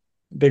just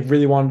they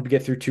really wanted to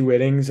get through 2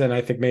 innings. And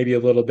I think maybe a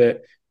little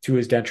bit to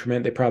his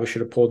detriment, they probably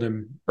should have pulled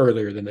him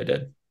earlier than they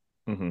did.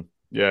 Hmm.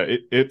 Yeah.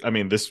 I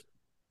mean, this,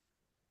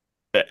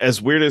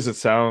 as weird as it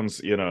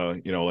sounds,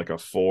 like a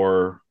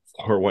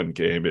 4-1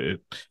 game,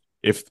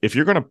 if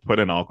you're going to put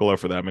in Alcala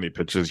for that many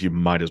pitches, you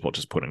might as well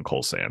just put in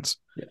Cole Sands.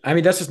 I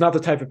mean, that's just not the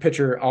type of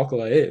pitcher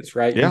Alcala is,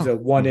 right? Yeah. He's a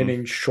one Hmm.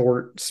 inning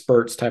short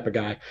spurts type of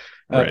guy.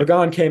 Right.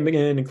 Pagan came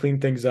in and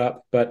cleaned things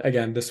up. But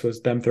again, this was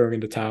them throwing in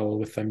the towel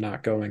with them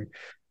not going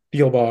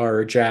Thielbar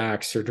or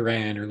Jax or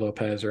Duran or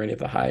Lopez or any of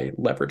the high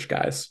leverage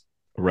guys.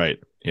 Right.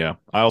 Yeah.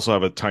 I also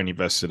have a tiny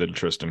vested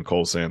interest in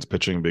Cole Sands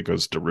pitching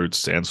because Darude's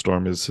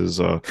Sandstorm is his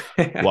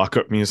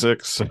lockup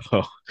music. So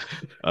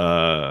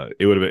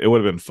it would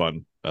have been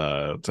fun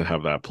to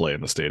have that play in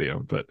the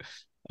stadium. But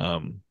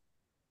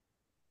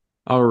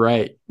All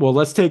right. Well,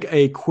 let's take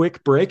a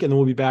quick break and then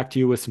we'll be back to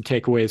you with some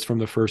takeaways from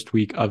the first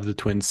week of the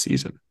Twins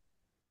season.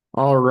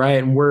 All right.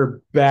 And we're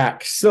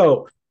back.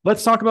 So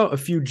let's talk about a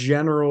few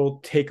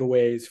general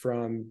takeaways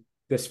from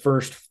this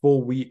first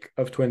full week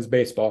of Twins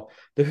baseball.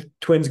 The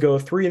Twins go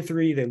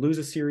 3-3. They lose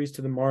a series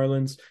to the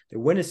Marlins. They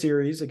win a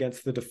series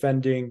against the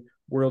defending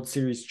World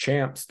Series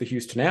champs, the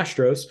Houston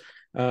Astros.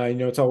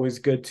 It's always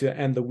good to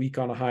end the week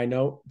on a high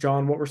note.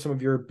 John, what were some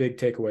of your big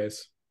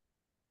takeaways?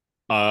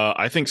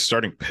 I think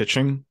starting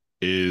pitching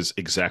is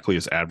exactly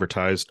as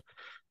advertised.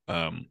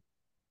 Um,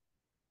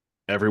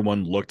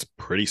 Everyone looked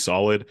pretty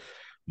solid.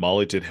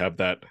 Molly did have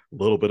that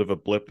little bit of a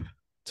blip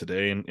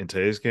today in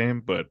today's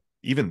game, but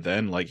even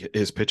then, like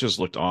his pitches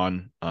looked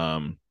on.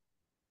 I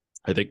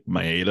think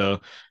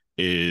Maeda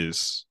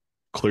is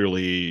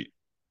clearly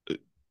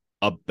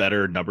a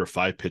better number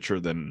 5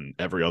 pitcher than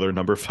every other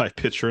number 5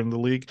 pitcher in the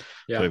league.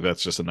 Yeah. So I think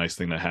that's just a nice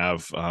thing to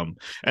have. And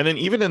then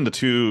even in the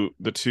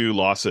two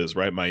losses,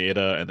 right?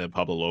 Maeda and then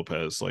Pablo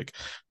Lopez, like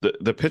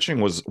the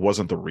pitching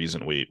wasn't the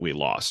reason we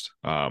lost.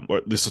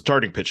 Or the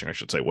starting pitching, I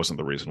should say, wasn't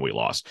the reason we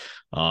lost.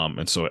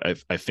 And so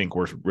I think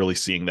we're really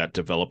seeing that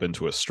develop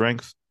into a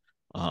strength.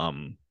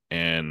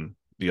 And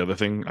the other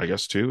thing, I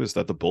guess, too, is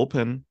that the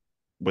bullpen,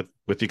 with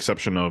the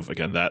exception of,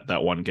 again,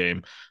 that one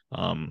game,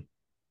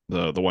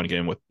 the one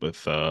game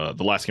with the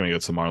last game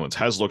against the Marlins,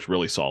 has looked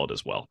really solid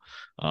as well.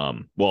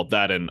 Well,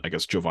 that and I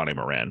guess Giovanni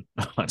Moran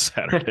on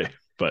Saturday,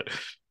 but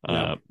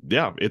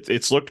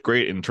it's looked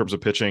great in terms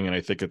of pitching, and I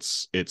think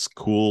it's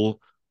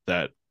cool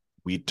that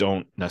we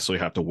don't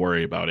necessarily have to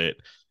worry about it,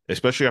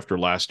 especially after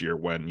last year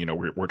when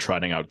we're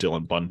trotting out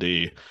Dylan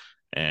Bundy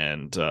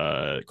and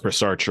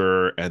Chris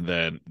Archer, and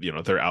then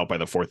they're out by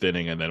the 4th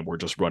inning, and then we're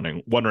just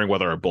wondering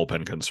whether our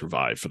bullpen can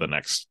survive for the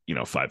next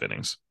 5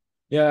 innings.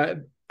 Yeah,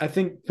 I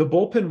think the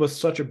bullpen was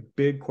such a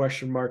big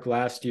question mark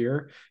last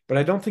year, but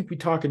I don't think we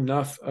talk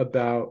enough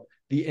about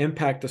the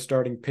impact the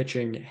starting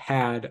pitching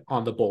had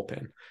on the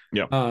bullpen.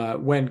 Yeah.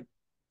 When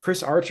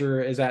Chris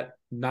Archer is at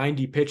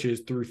 90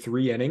 pitches through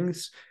 3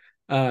 innings,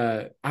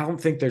 I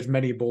don't think there's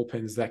many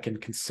bullpens that can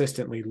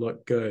consistently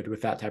look good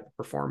with that type of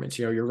performance.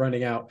 You're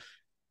running out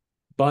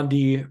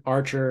Bundy,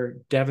 Archer,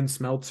 Devin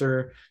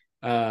Smeltzer,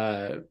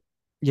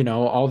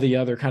 all the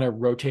other kind of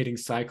rotating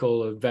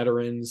cycle of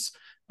veterans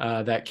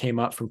that came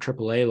up from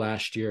AAA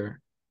last year.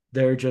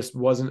 There just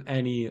wasn't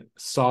any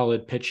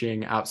solid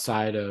pitching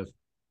outside of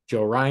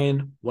Joe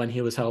Ryan when he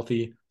was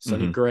healthy,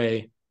 Sonny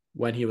Gray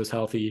when he was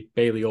healthy,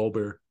 Bailey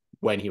Olber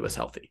when he was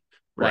healthy,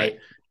 right?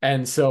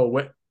 And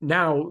so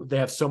now they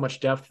have so much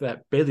depth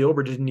that Bailey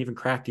Olber didn't even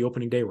crack the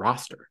opening day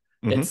roster.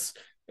 It's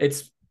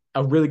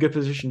a really good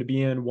position to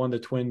be in, one the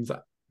Twins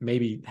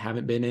maybe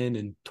haven't been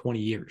in 20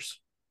 years.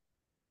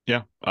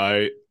 Yeah,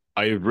 I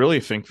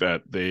really think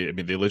that they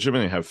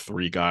legitimately have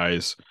 3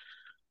 guys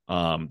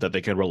that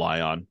they can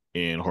rely on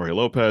in Jorge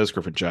Lopez,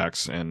 Griffin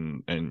Jacks,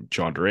 and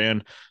John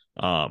Duran.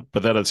 But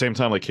then at the same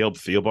time, like Caleb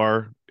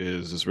Thielbar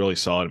is really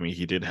solid. I mean,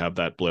 he did have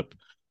that blip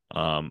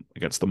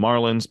against the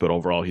Marlins, but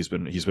overall he's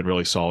been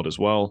really solid as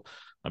well.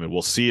 I mean,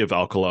 we'll see if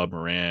Alcala,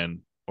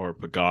 Moran, or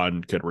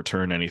Pagan can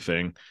return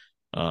anything.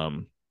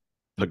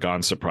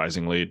 Pagan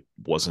surprisingly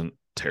wasn't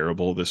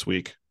terrible this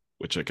week,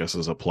 which I guess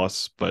is a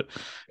plus, but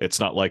it's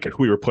not like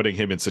we were putting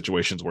him in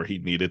situations where he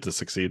needed to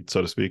succeed,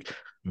 so to speak.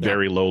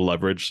 Very low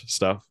leverage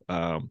stuff.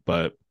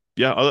 But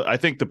yeah, I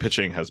think the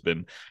pitching has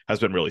been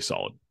really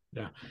solid.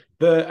 Yeah.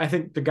 I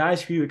think the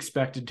guys who you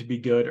expected to be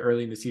good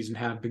early in the season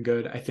have been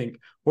good. I think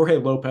Jorge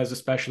Lopez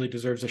especially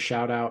deserves a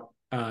shout out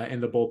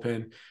in the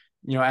bullpen.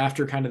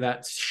 After kind of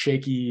that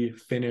shaky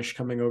finish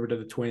coming over to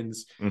the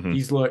Twins,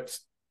 he's looked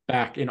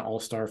back in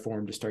all-star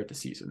form to start the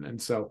season. And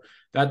so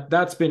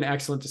that's been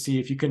excellent to see.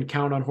 If you can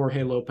count on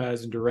Jorge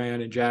Lopez and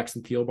Duran and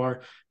Jackson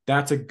Thielbar,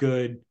 that's a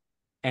good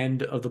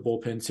end of the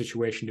bullpen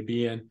situation to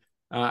be in.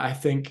 I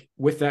think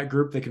with that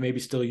group, they can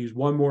maybe still use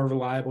one more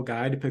reliable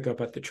guy to pick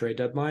up at the trade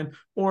deadline,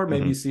 or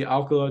maybe see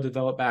Alcala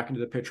develop back into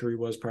the pitcher he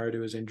was prior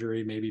to his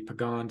injury. Maybe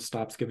Pagan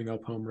stops giving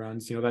up home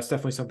runs. That's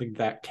definitely something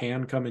that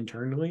can come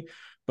internally.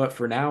 But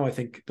for now, I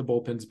think the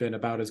bullpen's been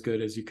about as good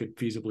as you could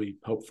feasibly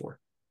hope for.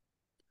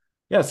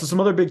 Yeah, so some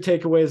other big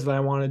takeaways that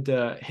I wanted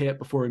to hit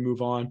before we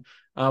move on.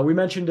 We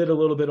mentioned it a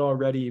little bit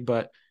already,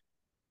 but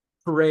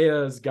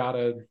Correa's got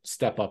to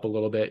step up a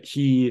little bit.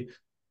 He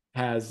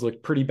has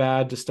looked pretty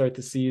bad to start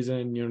the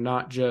season,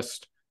 not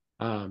just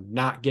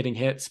not getting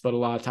hits, but a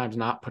lot of times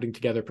not putting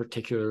together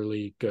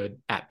particularly good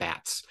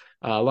at-bats.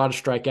 A lot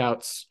of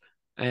strikeouts,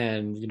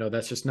 and,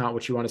 that's just not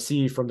what you want to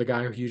see from the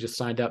guy who you just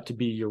signed up to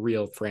be your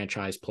real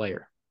franchise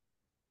player.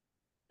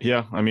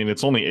 Yeah, I mean,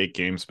 it's only 8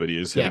 games, but he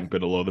is hitting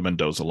below the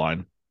Mendoza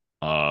line.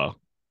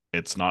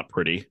 It's not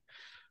pretty.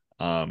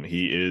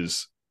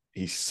 He's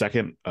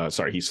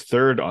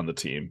third on the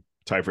team,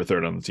 tied for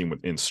third on the team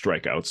in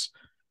strikeouts.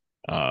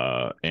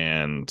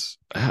 And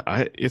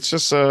it's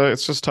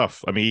just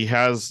tough. I mean, he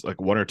has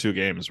like 1 or 2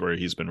 games where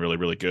he's been really,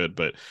 really good,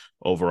 but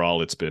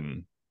overall it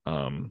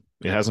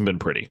hasn't been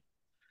pretty.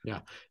 Yeah.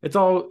 It's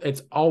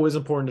always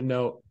important to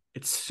note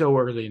it's so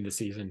early in the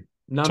season.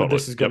 None of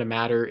this is going to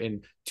matter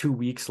in 2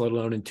 weeks, let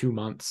alone in 2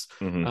 months.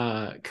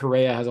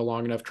 Correa has a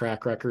long enough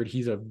track record.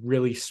 He's a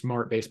really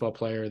smart baseball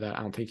player that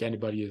I don't think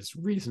anybody is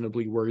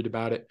reasonably worried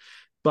about it.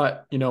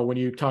 But, when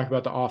you talk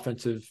about the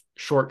offensive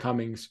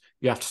shortcomings,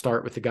 you have to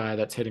start with the guy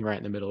that's hitting right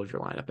in the middle of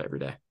your lineup every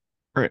day.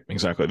 Right,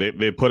 exactly.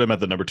 They put him at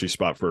the number 2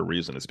 spot for a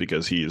reason. It's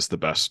because he is the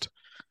best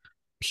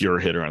pure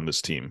hitter on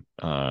this team.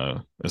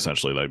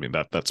 Essentially, I mean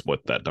that's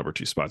what that number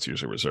 2 spot's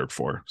usually reserved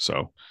for.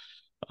 So,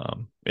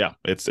 yeah,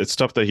 it's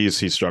tough that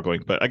he's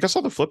struggling. But I guess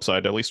on the flip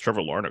side, at least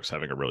Trevor Larnach's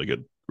having a really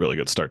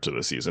good start to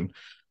the season.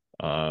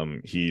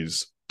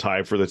 He's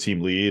tied for the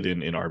team lead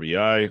in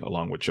RBI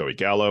along with Joey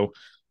Gallo.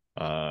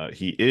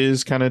 He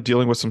is kind of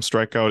dealing with some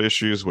strikeout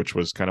issues, which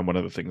was kind of one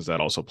of the things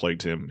that also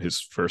plagued him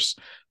his first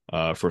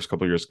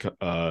couple of years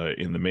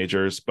in the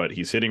majors. But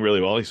he's hitting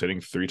really well. He's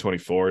hitting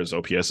 324. His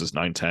OPS is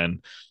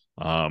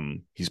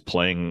 910. He's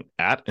playing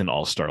at an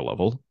all-star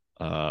level.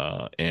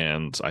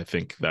 And I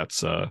think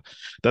that's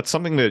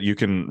something that you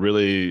can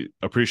really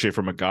appreciate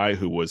from a guy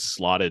who was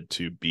slotted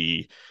to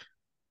be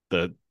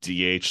the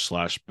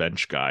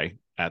DH/bench guy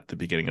at the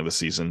beginning of the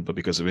season, but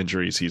because of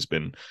injuries, he's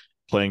been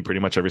playing pretty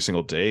much every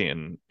single day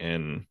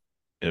and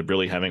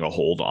really having a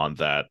hold on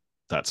that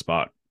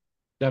spot.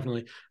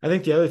 Definitely. I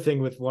think the other thing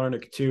with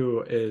Larnach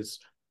too is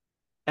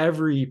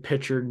every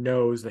pitcher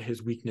knows that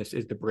his weakness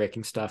is the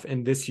breaking stuff.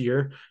 And this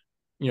year,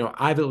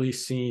 I've at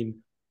least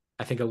seen,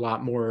 I think, a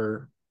lot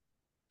more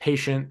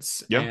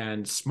patience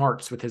and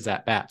smarts with his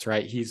at-bats,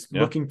 right? He's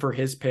looking for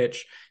his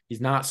pitch.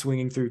 He's not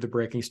swinging through the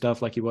breaking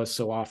stuff like he was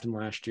so often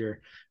last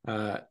year.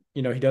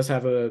 He does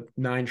have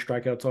 9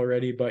 strikeouts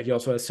already, but he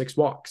also has 6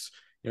 walks.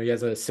 He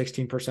has a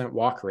 16%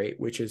 walk rate,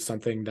 which is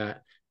something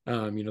that,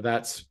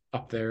 that's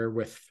up there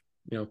with,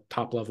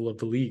 top level of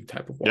the league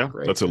type of walk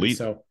rate. That's elite.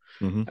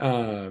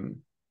 And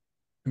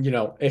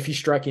so, if he's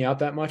striking out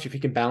that much, if he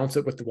can balance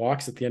it with the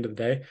walks at the end of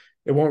the day,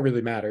 it won't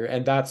really matter.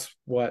 And that's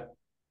what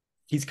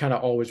he's kind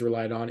of always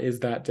relied on,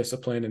 is that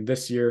discipline. And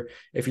this year,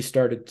 if he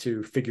started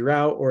to figure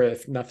out, or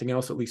if nothing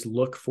else, at least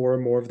look for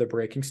more of the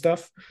breaking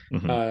stuff,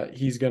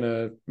 he's going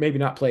to maybe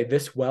not play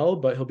this well,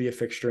 but he'll be a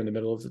fixture in the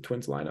middle of the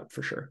Twins lineup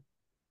for sure.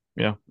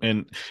 Yeah.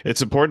 And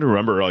it's important to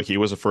remember, like, he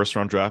was a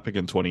first-round draft pick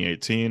in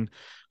 2018.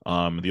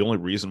 The only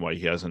reason why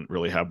he hasn't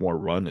really had more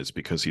run is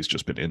because he's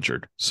just been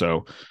injured.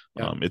 So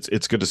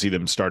it's good to see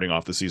them starting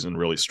off the season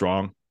really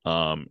strong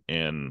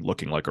and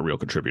looking like a real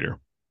contributor.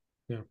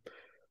 Yeah.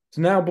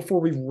 So now, before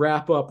we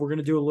wrap up, we're going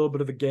to do a little bit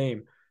of a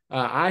game.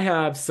 I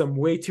have some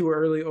way too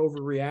early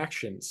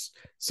overreactions.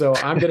 So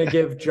I'm going to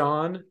give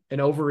John an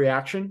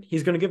overreaction.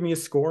 He's going to give me a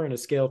score on a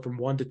scale from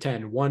 1 to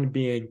 10, 1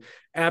 being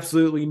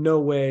absolutely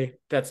no way,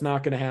 that's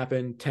not going to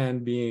happen,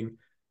 10 being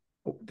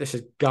this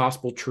is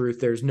gospel truth.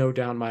 There's no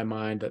doubt in my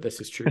mind that this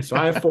is true. So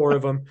I have 4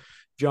 of them.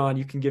 John,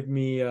 you can give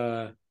me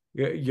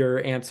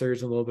your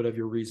answers and a little bit of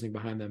your reasoning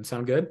behind them.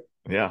 Sound good?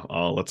 Yeah,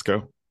 let's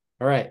go.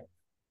 All right.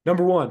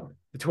 Number 1,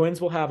 the Twins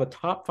will have a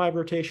top 5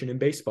 rotation in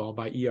baseball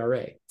by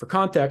ERA. For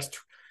context,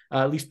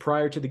 at least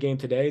prior to the game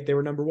today, they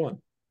were number 1.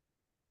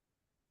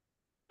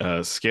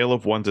 Scale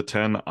of 1 to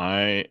 10,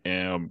 I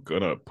am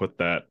going to put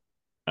that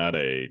at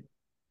a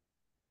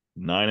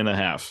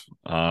 9.5.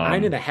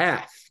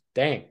 9.5.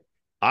 Dang.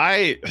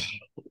 I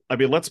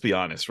mean, let's be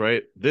honest,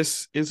 right?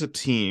 This is a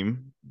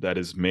team that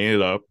is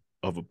made up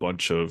of a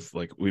bunch of,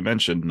 like we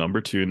mentioned, number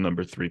 2 and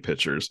number 3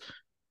 pitchers.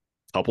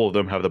 A couple of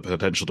them have the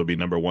potential to be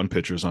number 1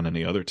 pitchers on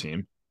any other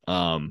team.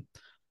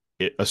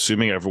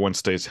 Assuming everyone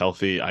stays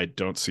healthy, I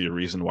don't see a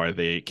reason why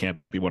they can't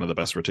be one of the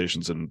best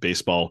rotations in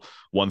baseball,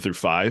 1 through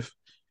 5.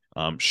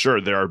 Sure,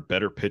 there are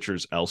better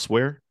pitchers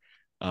elsewhere,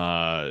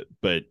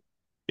 but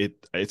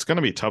it's going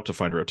to be tough to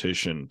find a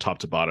rotation top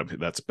to bottom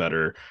that's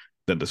better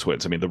than the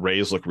Twins. I mean, the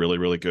Rays look really,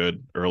 really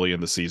good early in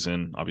the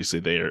season. Obviously,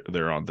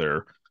 they're on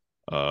their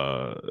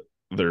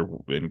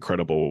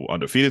incredible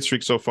undefeated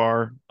streak so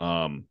far.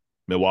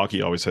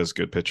 Milwaukee always has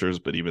good pitchers,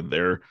 but even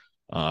their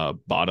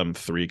bottom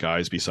 3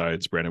 guys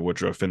besides Brandon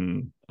Woodruff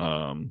and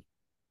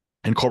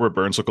Corbett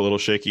Burns look a little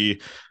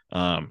shaky.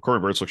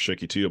 Corbett Burns looks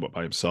shaky too, but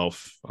by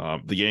himself.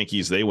 The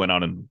Yankees, they went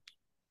out and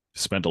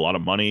spent a lot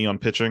of money on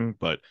pitching,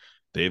 but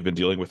they've been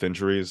dealing with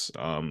injuries.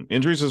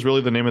 Injuries is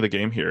really the name of the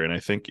game here. And I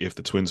think if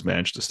the Twins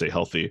manage to stay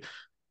healthy,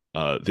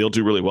 they'll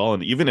do really well.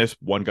 And even if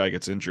one guy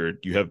gets injured,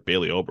 you have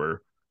Bailey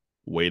Ober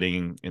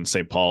waiting in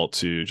St. Paul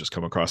to just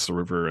come across the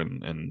river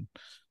and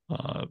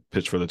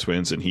pitch for the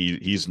Twins. And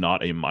he's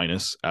not a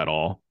minus at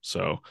all.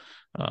 So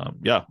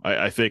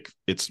I think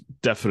it's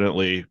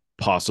definitely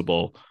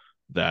possible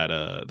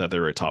that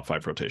they're a top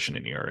 5 rotation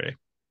in ERA.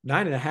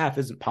 9.5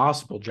 isn't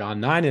possible, John.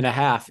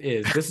 9.5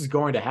 is, this is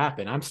going to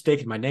happen. I'm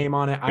staking my name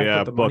on it. I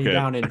put the money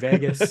down in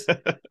Vegas.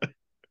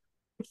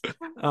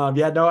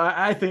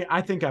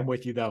 I think I'm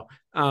with you though.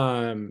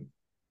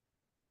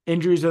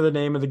 Injuries are the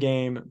name of the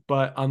game,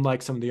 but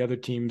unlike some of the other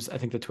teams, I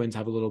think the Twins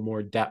have a little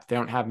more depth. They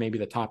don't have maybe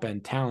the top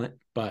end talent,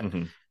 but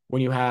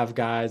when you have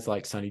guys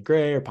like Sonny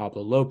Gray or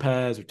Pablo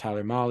Lopez or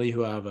Tyler Mahle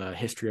who have a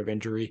history of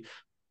injury,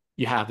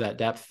 you have that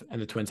depth, and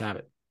the Twins have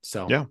it.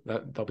 So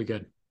they'll be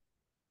good.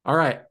 All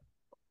right.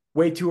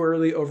 Way too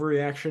early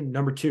overreaction.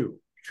 Number 2,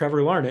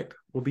 Trevor Larnach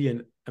will be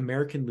an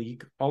American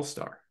League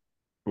All-Star.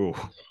 Ooh.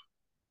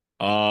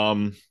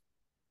 I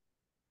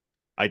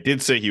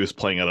did say he was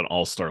playing at an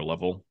all-star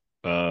level.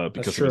 That's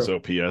because of his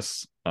true.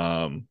 OPS.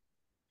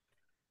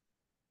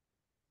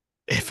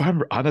 If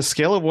I'm on a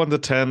scale of 1 to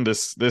 10,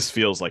 this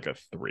feels like a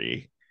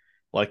 3.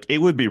 Like it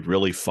would be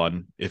really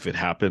fun if it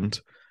happened.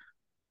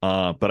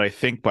 But I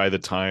think by the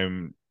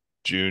time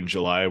June,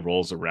 July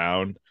rolls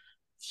around,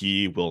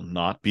 he will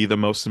not be the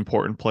most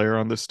important player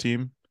on this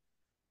team.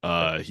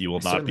 He will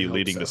I not certainly be hope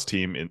leading so. this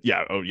team in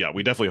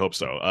we definitely hope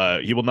so.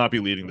 He will not be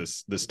leading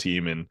this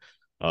team in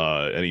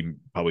any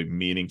probably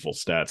meaningful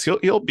stats.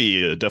 He'll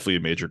be definitely a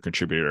major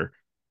contributor.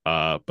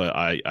 But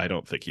I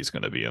don't think he's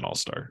going to be an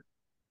all-star.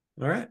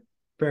 All right,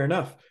 fair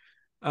enough.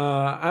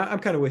 I'm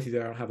kind of with you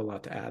there. I don't have a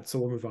lot to add, so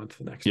we'll move on to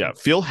the next Yeah,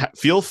 one.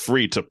 feel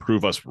free to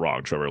prove us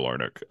wrong, Trevor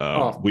Larnach.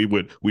 Oh, We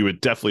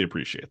would definitely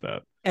appreciate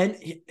that. and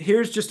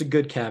here's just a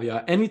good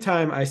caveat.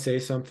 Anytime I say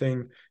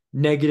something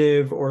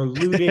negative or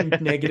alluding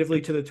negatively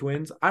to the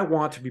Twins, I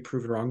want to be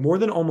proven wrong. More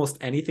than almost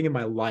anything in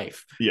my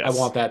life, I Yes,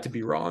 want that to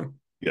be wrong.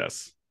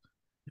 yes.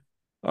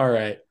 All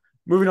right.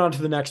 Moving on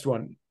to the next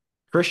one.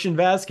 Christian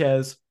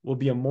Vasquez will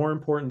be a more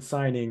important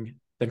signing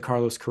than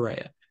Carlos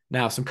Correa.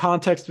 Now, some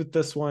context with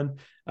this one.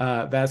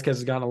 Vasquez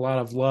has gotten a lot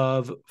of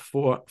love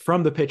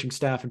from the pitching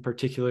staff in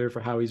particular for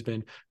how he's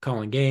been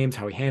calling games,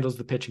 how he handles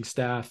the pitching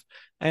staff.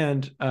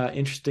 And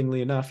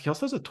interestingly enough, he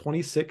also has a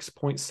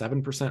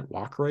 26.7%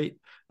 walk rate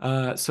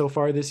so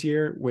far this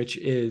year, which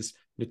is,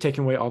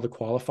 taking away all the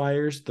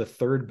qualifiers, the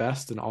third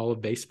best in all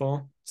of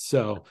baseball.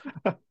 So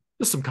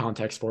just some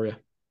context for you.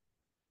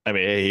 I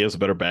mean, hey, he has a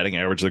better batting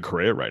average than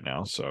Correa right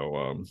now.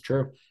 So,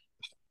 True.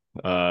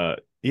 yeah,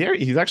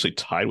 he's actually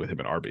tied with him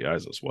in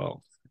RBIs as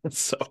well.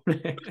 So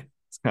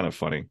it's kind of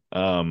funny.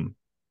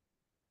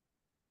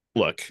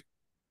 Look,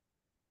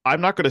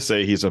 I'm not going to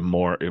say he's a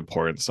more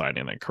important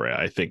signing than Correa.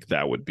 I think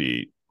that would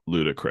be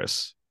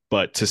ludicrous.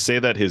 But to say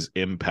that his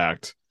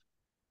impact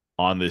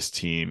on this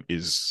team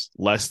is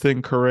less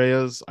than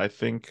Correa's, I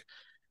think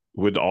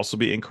would also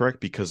be incorrect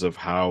because of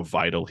how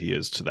vital he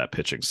is to that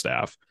pitching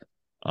staff.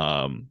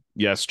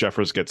 Yes,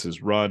 Jeffers gets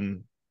his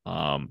run,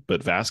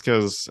 but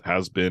Vasquez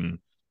has been,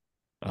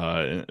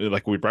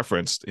 like we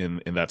referenced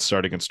in that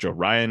start against Joe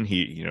Ryan.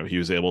 He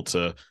was able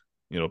to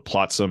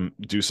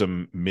do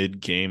some mid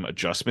game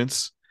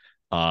adjustments.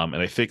 And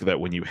I think that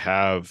when you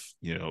have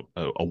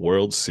a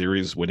World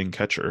Series winning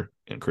catcher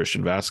in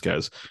Christian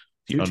Vasquez,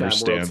 he Two-time World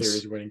understands.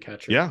 Series winning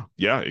catcher.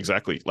 Yeah,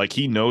 exactly. Like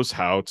he knows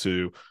how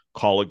to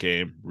call a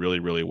game really,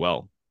 really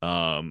well.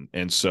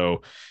 And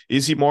so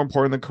is he more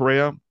important than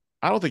Correa?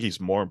 I don't think he's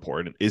more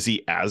important. Is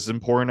he as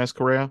important as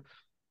Correa?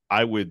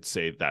 I would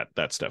say that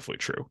that's definitely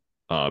true,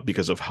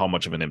 because of how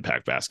much of an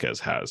impact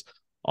Vasquez has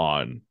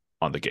on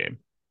the game.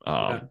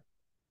 Yeah.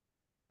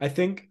 I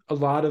think a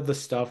lot of the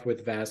stuff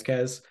with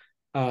Vasquez,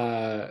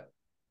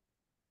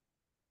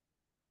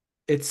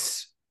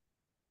 it's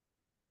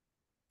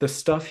the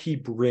stuff he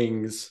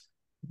brings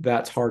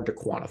that's hard to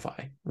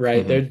quantify,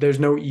 right? Mhm. There's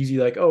no easy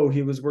like, oh,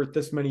 he was worth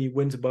this many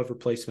wins above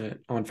replacement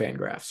on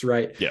Fangraphs,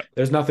 right? Yeah,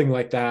 There's nothing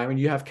like that. I mean,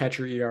 you have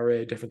catcher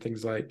ERA, different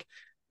things like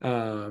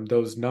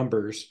those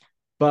numbers,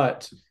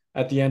 but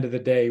at the end of the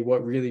day,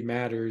 what really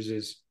matters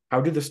is how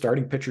do the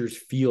starting pitchers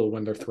feel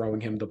when they're throwing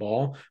him the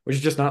ball, which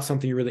is just not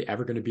something you're really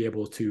ever going to be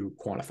able to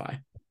quantify.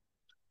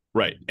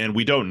 right. And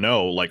we don't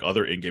know like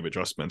other in-game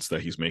adjustments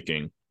that he's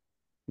making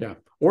Yeah.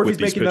 Or if with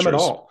he's these making them at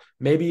pitchers. all.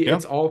 Maybe Yeah,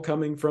 it's all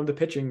coming from the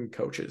pitching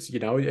coaches.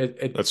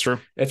 that's true.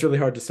 It's really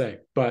hard to say.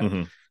 But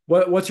Mm-hmm.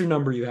 what's your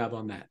number you have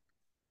on that?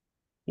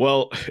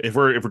 Well, if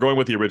we're going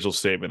with the original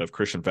statement of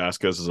Christian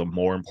Vasquez is a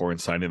more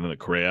important signing than the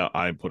Correa,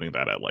 I'm putting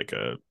that at like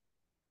a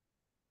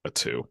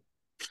 2.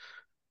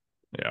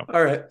 Yeah.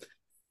 All right.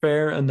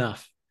 Fair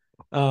enough.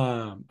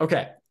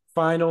 Okay.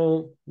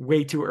 Final,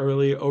 way too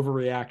early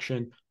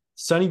overreaction.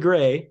 Sonny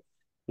Gray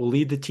will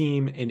lead the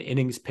team in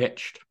innings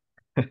pitched.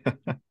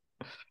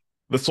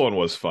 This one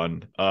was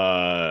fun.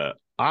 I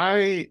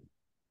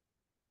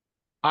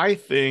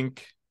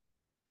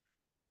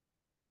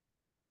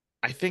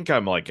think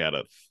I'm like at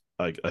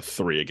a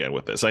 3 again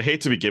with this. I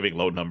hate to be giving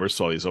low numbers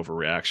to all these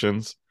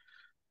overreactions,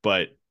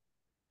 but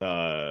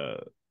uh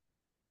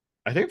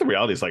I think the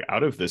reality is like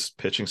out of this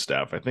pitching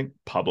staff, I think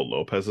Pablo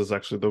Lopez is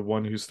actually the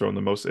one who's thrown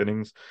the most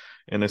innings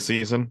in a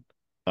season.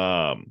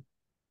 Um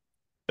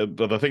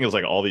but the thing is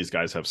like all these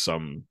guys have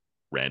some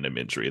random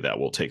injury that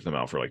will take them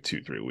out for like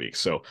 2-3 weeks.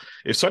 So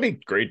if Sonny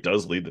Gray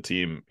does lead the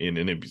team in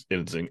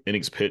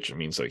innings pitch, it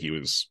means that he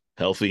was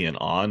healthy and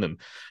on,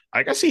 and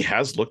I guess he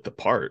has looked the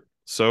part.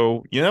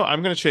 So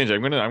I'm going to change.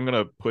 I'm going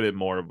to put it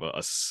more of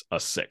a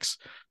 6.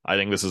 I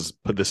think this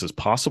is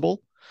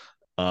possible,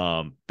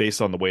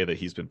 based on the way that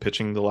he's been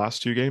pitching the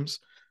last 2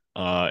 games,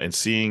 and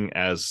seeing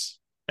as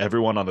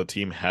everyone on the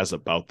team has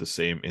about the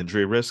same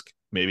injury risk.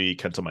 Maybe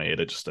Kenta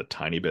Maeda just a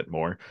tiny bit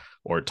more,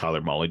 or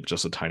Tyler Mahle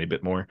just a tiny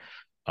bit more.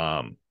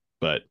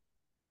 But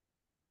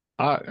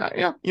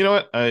yeah, you know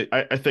what?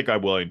 I think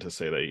I'm willing to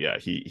say that yeah,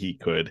 he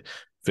could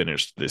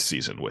finish this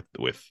season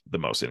with the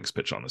most innings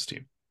pitched on this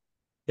team.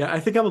 Yeah, I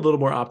think I'm a little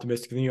more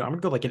optimistic than you. I'm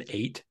gonna go like an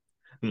 8.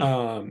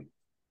 Hmm.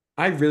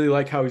 I really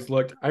like how he's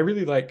looked. I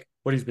really like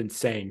what he's been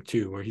saying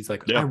too, where he's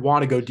like, Yeah. I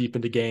want to go deep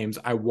into games.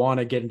 I want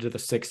to get into the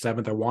 6th,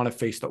 7th. I want to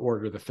face the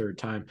order the 3rd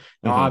time.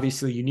 Now,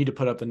 obviously you need to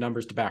put up the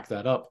numbers to back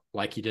that up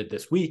like he did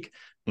this week.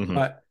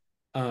 But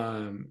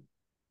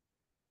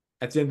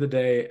at the end of the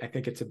day, I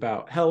think it's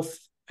about health,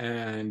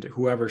 and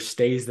whoever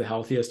stays the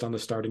healthiest on the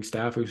starting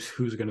staff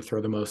who's going to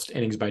throw the most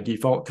innings by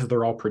default, because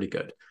they're all pretty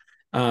good.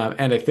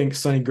 And I think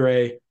Sonny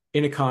Gray,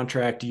 in a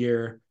contract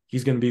year,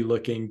 he's going to be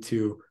looking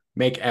to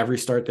make every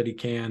start that he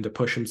can to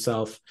push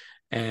himself.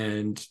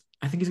 And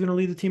I think he's going to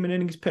lead the team in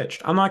innings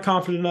pitched. I'm not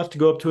confident enough to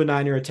go up to a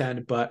 9 or a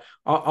 10, but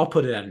I'll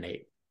put it at an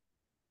 8.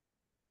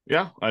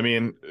 Yeah. I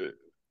mean,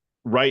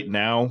 right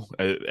now,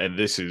 and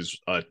this is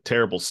a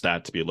terrible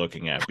stat to be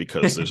looking at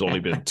because there's only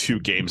been 2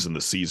 games in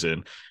the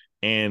season,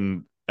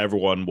 and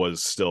everyone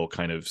was still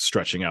kind of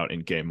stretching out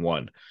in game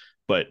 1.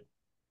 But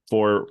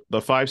for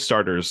the 5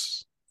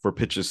 starters for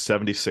pitches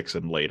 76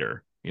 and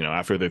later,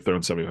 after they've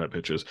thrown 75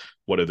 pitches,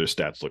 what do their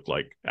stats look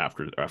like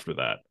after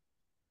that?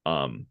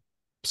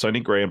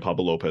 Sonny Gray and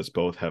Pablo Lopez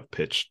both have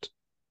pitched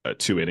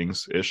 2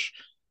 innings ish.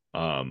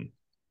 Pablo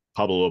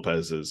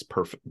Lopez is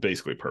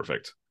basically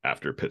perfect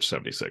after pitch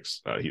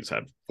 76. He's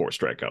had 4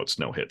 strikeouts,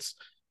 no hits,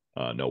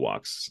 no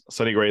walks.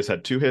 Sonny Gray has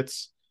had 2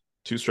 hits,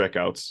 2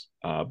 strikeouts,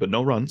 but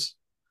no runs.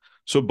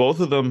 So both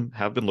of them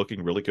have been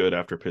looking really good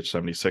after pitch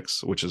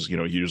 76, which is,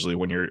 usually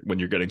when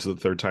you're getting to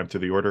the 3rd time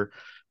through the order.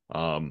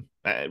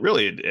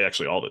 Really,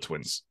 actually, all the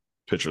Twins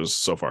pitchers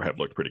so far have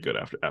looked pretty good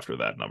after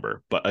that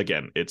number. But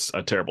again, it's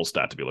a terrible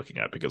stat to be looking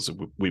at because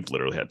we've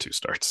literally had 2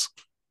 starts.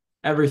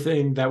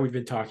 Everything that we've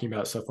been talking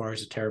about so far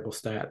is a terrible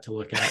stat to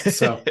look at.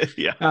 So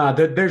yeah,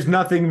 there's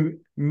nothing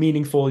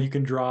meaningful you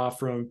can draw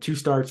from 2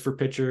 starts for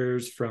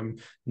pitchers, from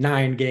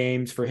 9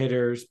 games for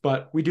hitters,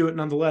 but we do it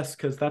nonetheless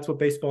because that's what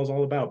baseball is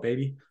all about,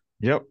 baby.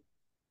 Yep.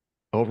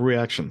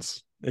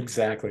 Overreactions.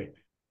 Exactly.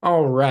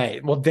 All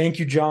right. Well, thank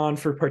you, John,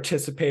 for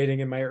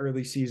participating in my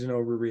early season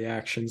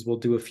overreactions. We'll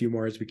do a few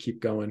more as we keep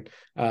going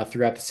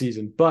throughout the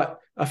season. But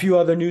a few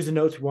other news and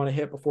notes we want to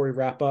hit before we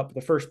wrap up.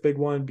 The first big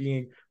one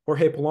being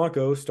Jorge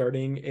Polanco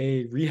starting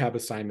a rehab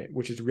assignment,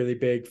 which is really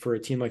big for a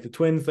team like the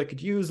Twins that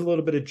could use a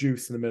little bit of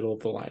juice in the middle of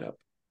the lineup.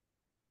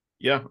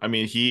 Yeah, I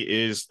mean, he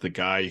is the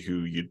guy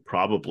who you'd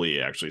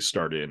probably actually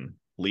start in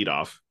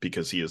leadoff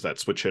because he is that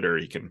switch hitter.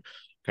 He can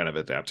kind of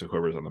adapt to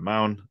whoever's on the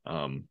mound.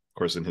 Of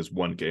course, in his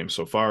 1 game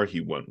so far,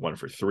 he went 1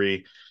 for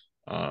 3.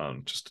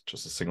 Just a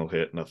single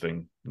hit,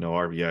 nothing, no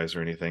RBIs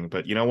or anything.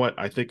 But you know what?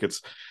 I think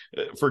it's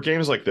for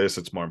games like this,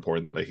 it's more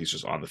important that he's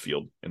just on the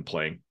field and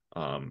playing.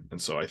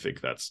 And so I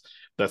think that's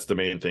the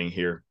main thing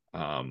here.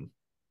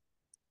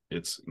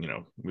 It's,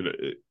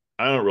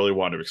 I don't really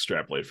want to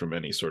extrapolate from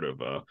any sort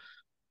of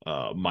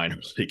minor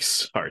league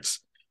starts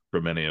for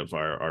many of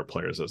our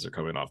players as they're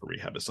coming off a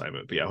rehab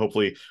assignment. But yeah,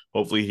 hopefully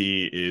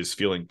he is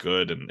feeling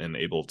good and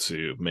able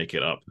to make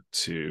it up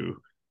to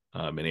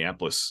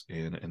Minneapolis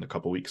in a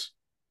couple weeks.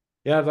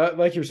 Yeah,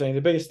 like you're saying,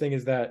 the biggest thing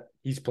is that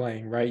he's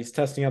playing, right? He's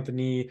testing out the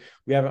knee.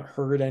 We haven't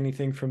heard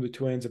anything from the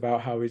Twins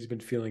about how he's been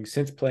feeling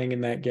since playing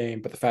in that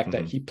game, but the fact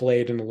that he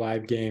played in a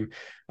live game,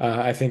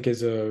 I think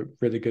is a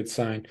really good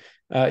sign.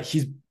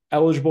 He's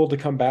eligible to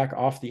come back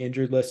off the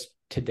injured list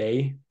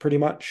today, pretty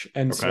much.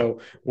 And so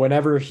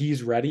whenever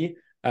he's ready,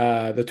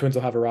 the Twins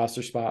will have a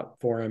roster spot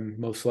for him.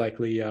 Most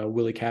likely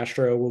Willie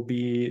Castro will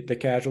be the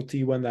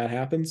casualty when that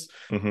happens.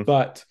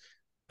 But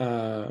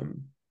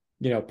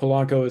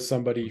Polanco is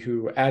somebody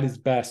who at his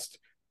best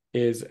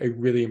is a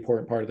really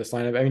important part of this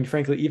lineup. I mean,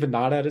 frankly, even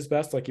not at his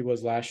best like he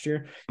was last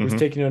year, he was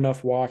taking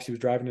enough walks, he was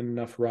driving in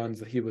enough runs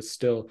that he was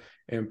still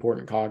an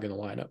important cog in the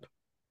lineup.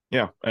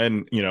 Yeah,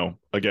 and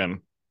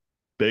again,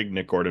 big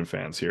Nick Gordon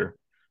fans here.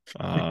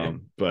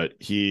 But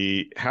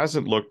he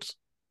hasn't looked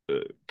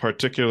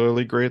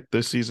particularly great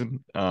this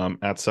season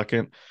at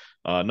second,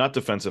 not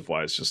defensive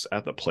wise, just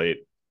at the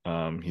plate.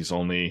 He's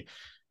only,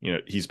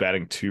 he's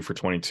batting 2 for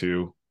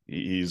 22.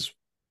 He's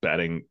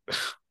batting.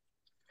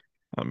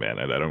 Oh man,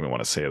 I don't even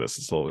want to say this.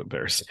 It's a little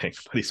embarrassing,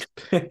 but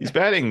he's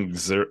batting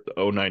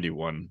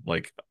 0.91.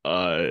 Like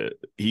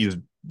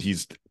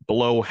he's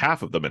below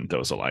half of the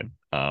Mendoza line,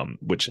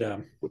 which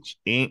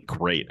ain't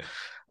great.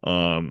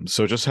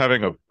 So just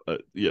having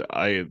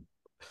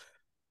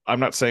I'm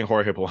not saying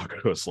Jorge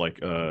Polanco is like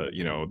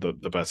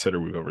the best hitter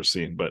we've ever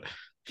seen, but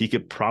he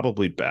could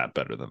probably bat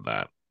better than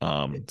that.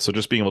 So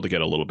just being able to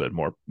get a little bit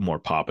more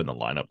pop in the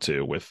lineup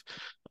too with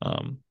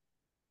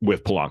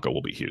Polanco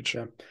will be huge.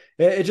 Yeah.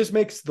 It just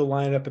makes the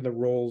lineup and the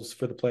roles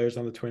for the players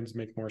on the Twins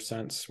make more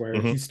sense, where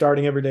he's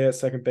starting every day at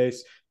second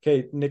base.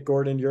 Okay, Nick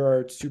Gordon, you're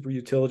our super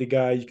utility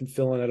guy. You can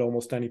fill in at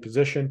almost any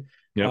position.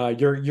 Yep.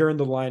 You're in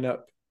the lineup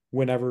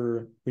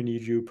whenever we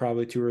need you,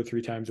 probably 2 or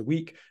 3 times a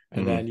week.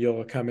 And then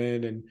you'll come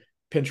in and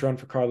pinch run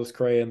for Carlos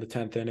Correa in the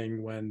 10th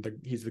inning when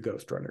he's the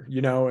ghost runner,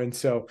 and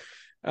so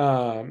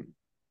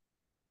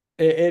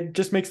it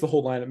just makes the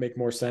whole lineup make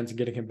more sense, and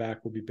getting him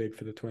back will be big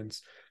for the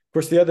Twins. Of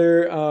course, the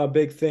other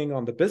big thing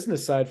on the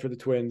business side for the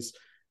Twins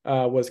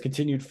was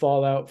continued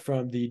fallout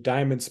from the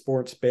Diamond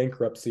Sports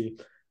bankruptcy.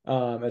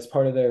 as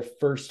part of their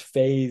first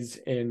phase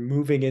in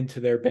moving into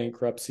their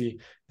bankruptcy.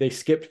 They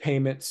skipped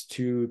payments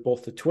to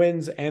both the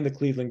Twins and the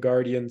Cleveland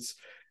Guardians,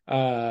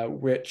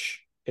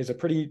 which is a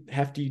pretty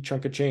hefty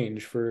chunk of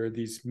change for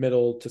these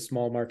middle to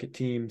small market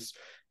teams.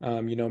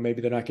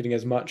 Maybe they're not getting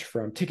as much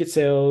from ticket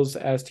sales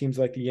as teams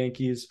like the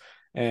Yankees,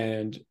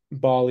 and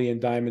Bally and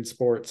Diamond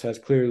Sports has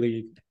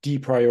clearly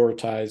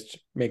deprioritized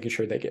making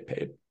sure they get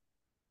paid.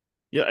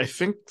 Yeah, I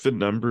think the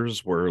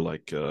numbers were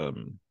like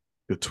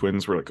the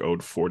Twins were like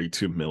owed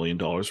 $42 million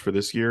for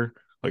this year.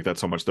 Like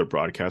that's how much their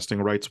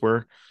broadcasting rights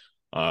were.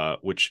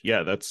 Which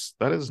that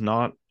is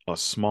not a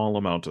small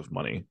amount of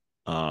money.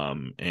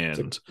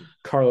 And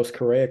Carlos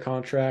Correa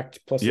contract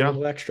plus a yeah,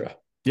 little extra.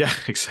 yeah,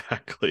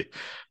 exactly.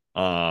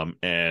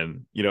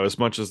 And as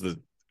much as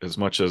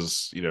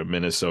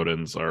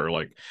Minnesotans are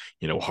like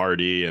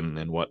hardy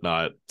and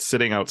whatnot,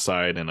 sitting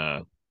outside in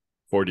a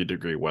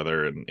 40-degree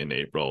weather in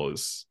April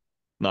is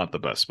not the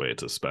best way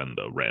to spend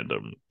a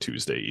random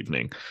Tuesday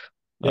evening.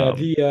 Yeah,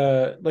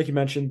 the like you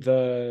mentioned,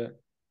 the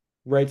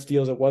rights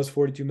deals, it was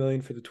 42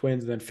 million for the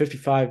Twins and then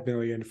 55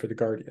 million for the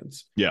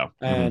Guardians. Yeah.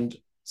 And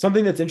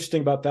something that's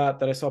interesting about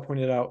that I saw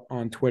pointed out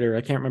on Twitter,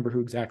 I can't remember who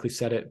exactly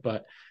said it,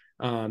 but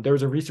there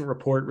was a recent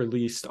report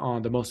released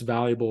on the most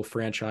valuable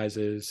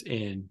franchises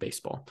in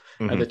baseball.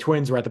 The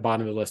Twins were at the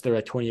bottom of the list. They're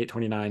at 28,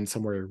 29,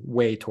 somewhere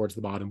way towards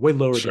the bottom, way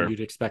lower than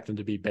you'd expect them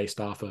to be based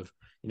off of,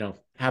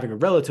 having a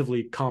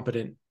relatively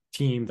competent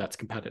team that's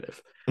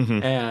competitive.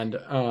 And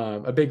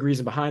a big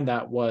reason behind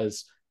that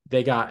was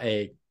they got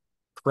a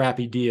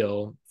crappy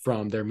deal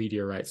from their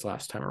media rights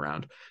last time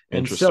around.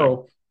 And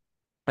so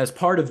as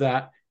part of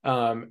that,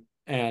 and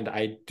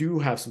I do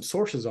have some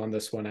sources on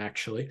this one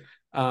actually,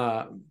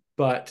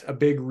 but a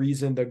big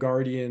reason the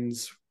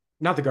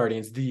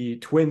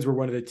Twins were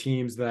one of the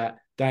teams that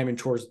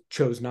Diamond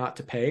chose not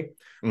to pay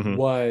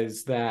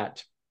was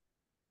that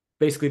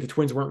basically the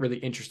Twins weren't really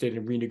interested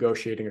in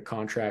renegotiating a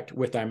contract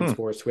with Diamond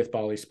Sports, with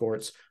Bally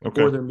Sports,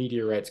 for their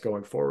media rights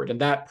going forward.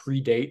 And that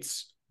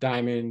predates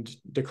Diamond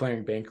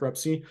declaring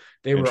bankruptcy.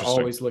 They were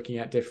always looking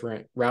at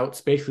different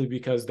routes, basically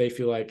because they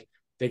feel like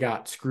they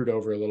got screwed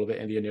over a little bit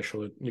in the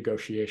initial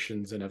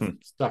negotiations and have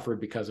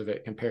suffered because of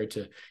it, compared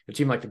to a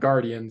team like the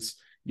Guardians.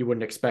 You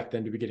wouldn't expect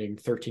them to be getting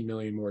 $13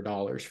 million more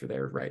for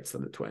their rights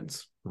than the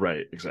Twins.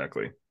 Right,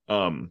 exactly.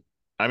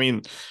 I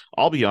mean,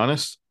 I'll be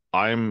honest,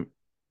 I'm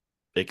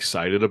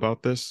excited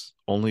about this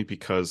only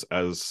because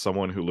as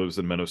someone who lives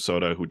in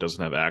Minnesota who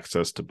doesn't have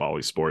access to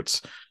Bally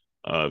Sports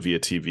via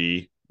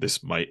TV,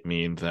 this might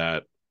mean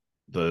that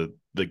the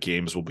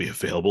games will be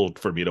available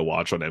for me to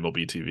watch on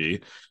MLB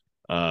TV.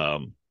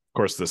 Of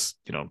course, this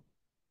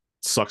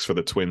sucks for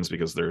the Twins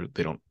because they're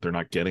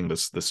not getting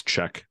this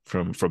check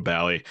from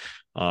Bally.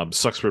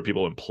 Sucks for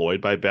people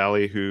employed by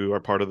Bally who are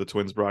part of the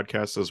Twins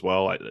broadcast as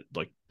well.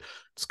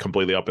 It's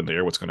completely up in the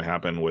air what's going to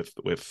happen with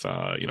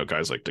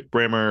guys like Dick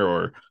Brammer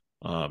or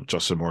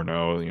Justin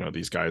Morneau,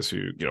 these guys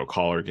who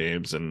call our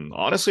games and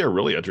honestly are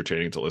really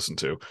entertaining to listen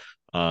to.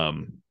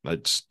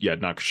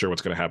 Not sure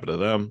what's going to happen to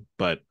them,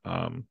 but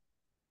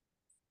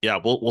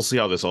we'll see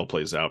how this all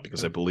plays out,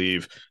 because I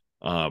believe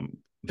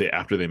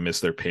after they miss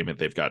their payment,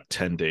 they've got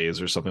 10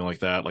 days or something like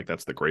that. Like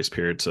that's the grace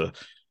period to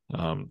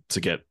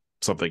get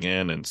something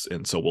in,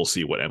 and so we'll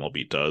see what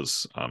MLB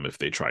does if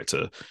they try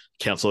to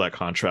cancel that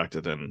contract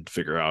and then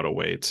figure out a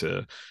way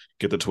to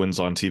get the Twins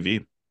on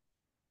TV.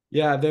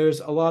 Yeah,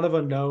 there's a lot of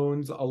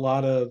unknowns, a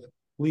lot of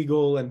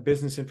legal and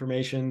business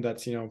information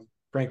that's,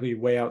 frankly,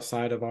 way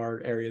outside of our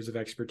areas of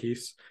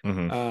expertise.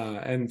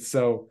 And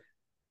so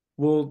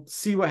we'll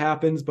see what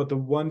happens. But the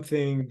one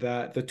thing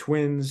that the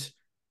Twins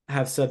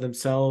have said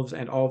themselves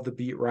and all of the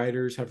beat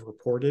writers have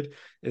reported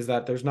is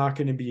that there's not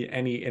going to be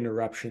any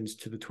interruptions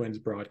to the Twins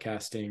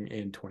broadcasting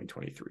in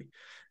 2023.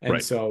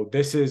 And so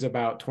this is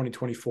about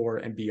 2024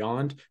 and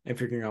beyond, and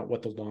figuring out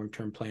what the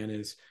long-term plan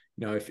is.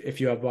 If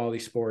you have Bally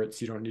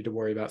Sports, you don't need to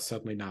worry about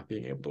suddenly not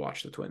being able to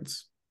watch the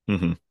Twins.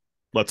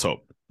 Let's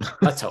hope.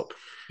 Let's hope.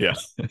 Yeah.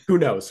 Who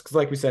knows? Because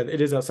like we said, it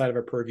is outside of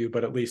our purview,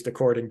 but at least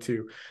according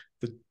to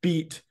the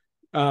beat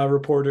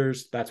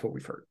reporters, that's what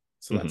we've heard.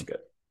 So that's good.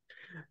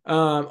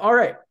 All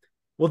right.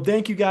 Well,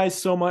 thank you guys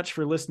so much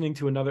for listening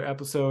to another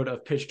episode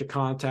of Pitch to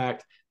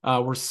Contact.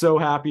 We're so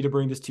happy to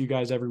bring this to you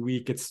guys every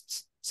week.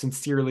 It's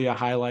sincerely a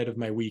highlight of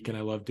my week, and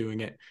I love doing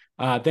it.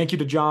 Thank you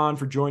to John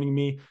for joining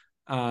me.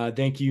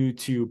 Thank you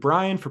to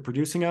Brian for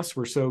producing us.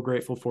 We're so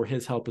grateful for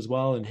his help as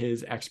well and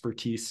his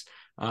expertise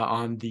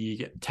on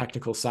the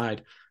technical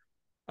side.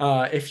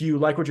 If you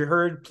like what you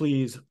heard,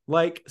 please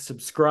like,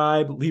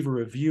 subscribe, leave a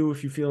review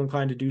if you feel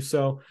inclined to do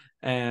so.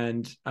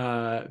 And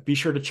be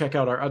sure to check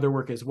out our other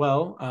work as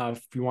well.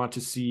 If you want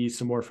to see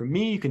some more from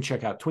me, you can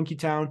check out Twinkie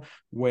Town,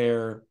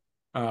 where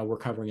we're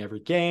covering every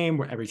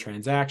game, every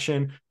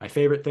transaction. My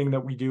favorite thing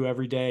that we do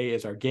every day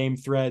is our game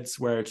threads,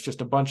 where it's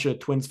just a bunch of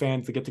Twins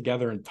fans that get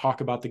together and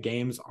talk about the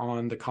games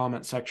on the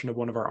comment section of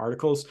one of our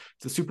articles.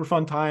 It's a super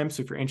fun time.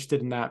 So if you're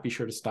interested in that, be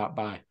sure to stop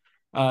by.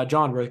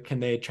 John, where can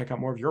they check out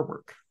more of your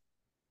work?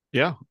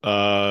 Yeah.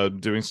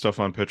 Doing stuff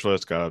on Pitch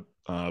List. Got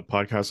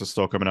podcasts is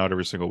still coming out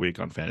every single week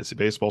on fantasy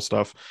baseball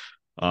stuff.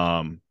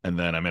 And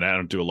then, I mean, I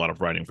don't do a lot of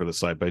writing for the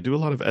site, but I do a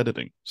lot of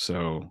editing.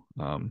 So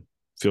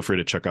feel free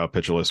to check out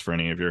Pitcher List for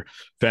any of your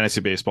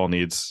fantasy baseball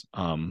needs.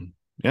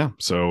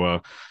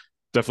 So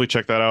definitely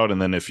check that out.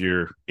 And then if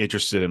you're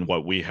interested in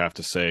what we have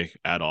to say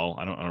at all,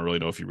 I don't really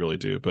know if you really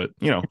do, but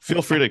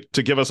feel free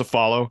to give us a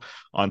follow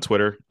on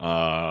Twitter.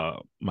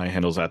 My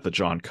handle's at the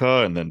John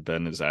Cuh, and then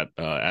Ben is at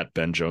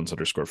Ben Jones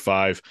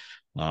 _5.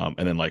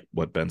 And then, like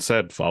what Ben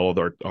said, follow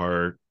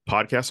our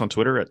podcast on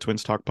Twitter at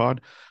Twins Talk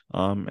Pod.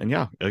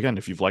 Again,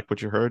 if you've liked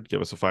what you heard, give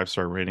us a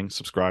 5-star rating,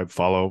 subscribe,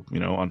 follow,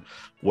 on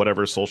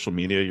whatever social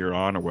media you're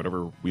on, or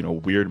whatever,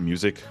 weird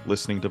music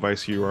listening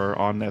device you are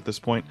on at this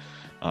point.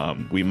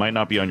 We might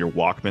not be on your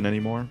Walkman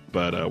anymore,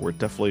 but we're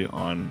definitely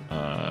on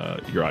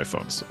your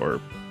iPhones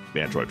or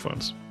Android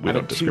phones. We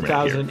don't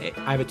discriminate here.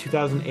 I have a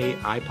 2008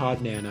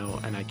 iPod Nano,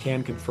 and I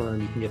can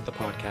confirm you can get the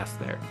podcast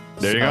there.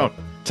 There you go.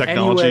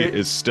 Technology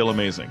is still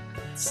amazing.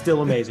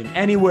 Still amazing.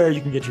 Anywhere you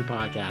can get your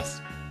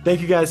podcasts. Thank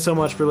you guys so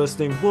much for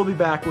listening. We'll be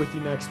back with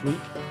you next week.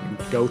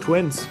 Go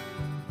Twins.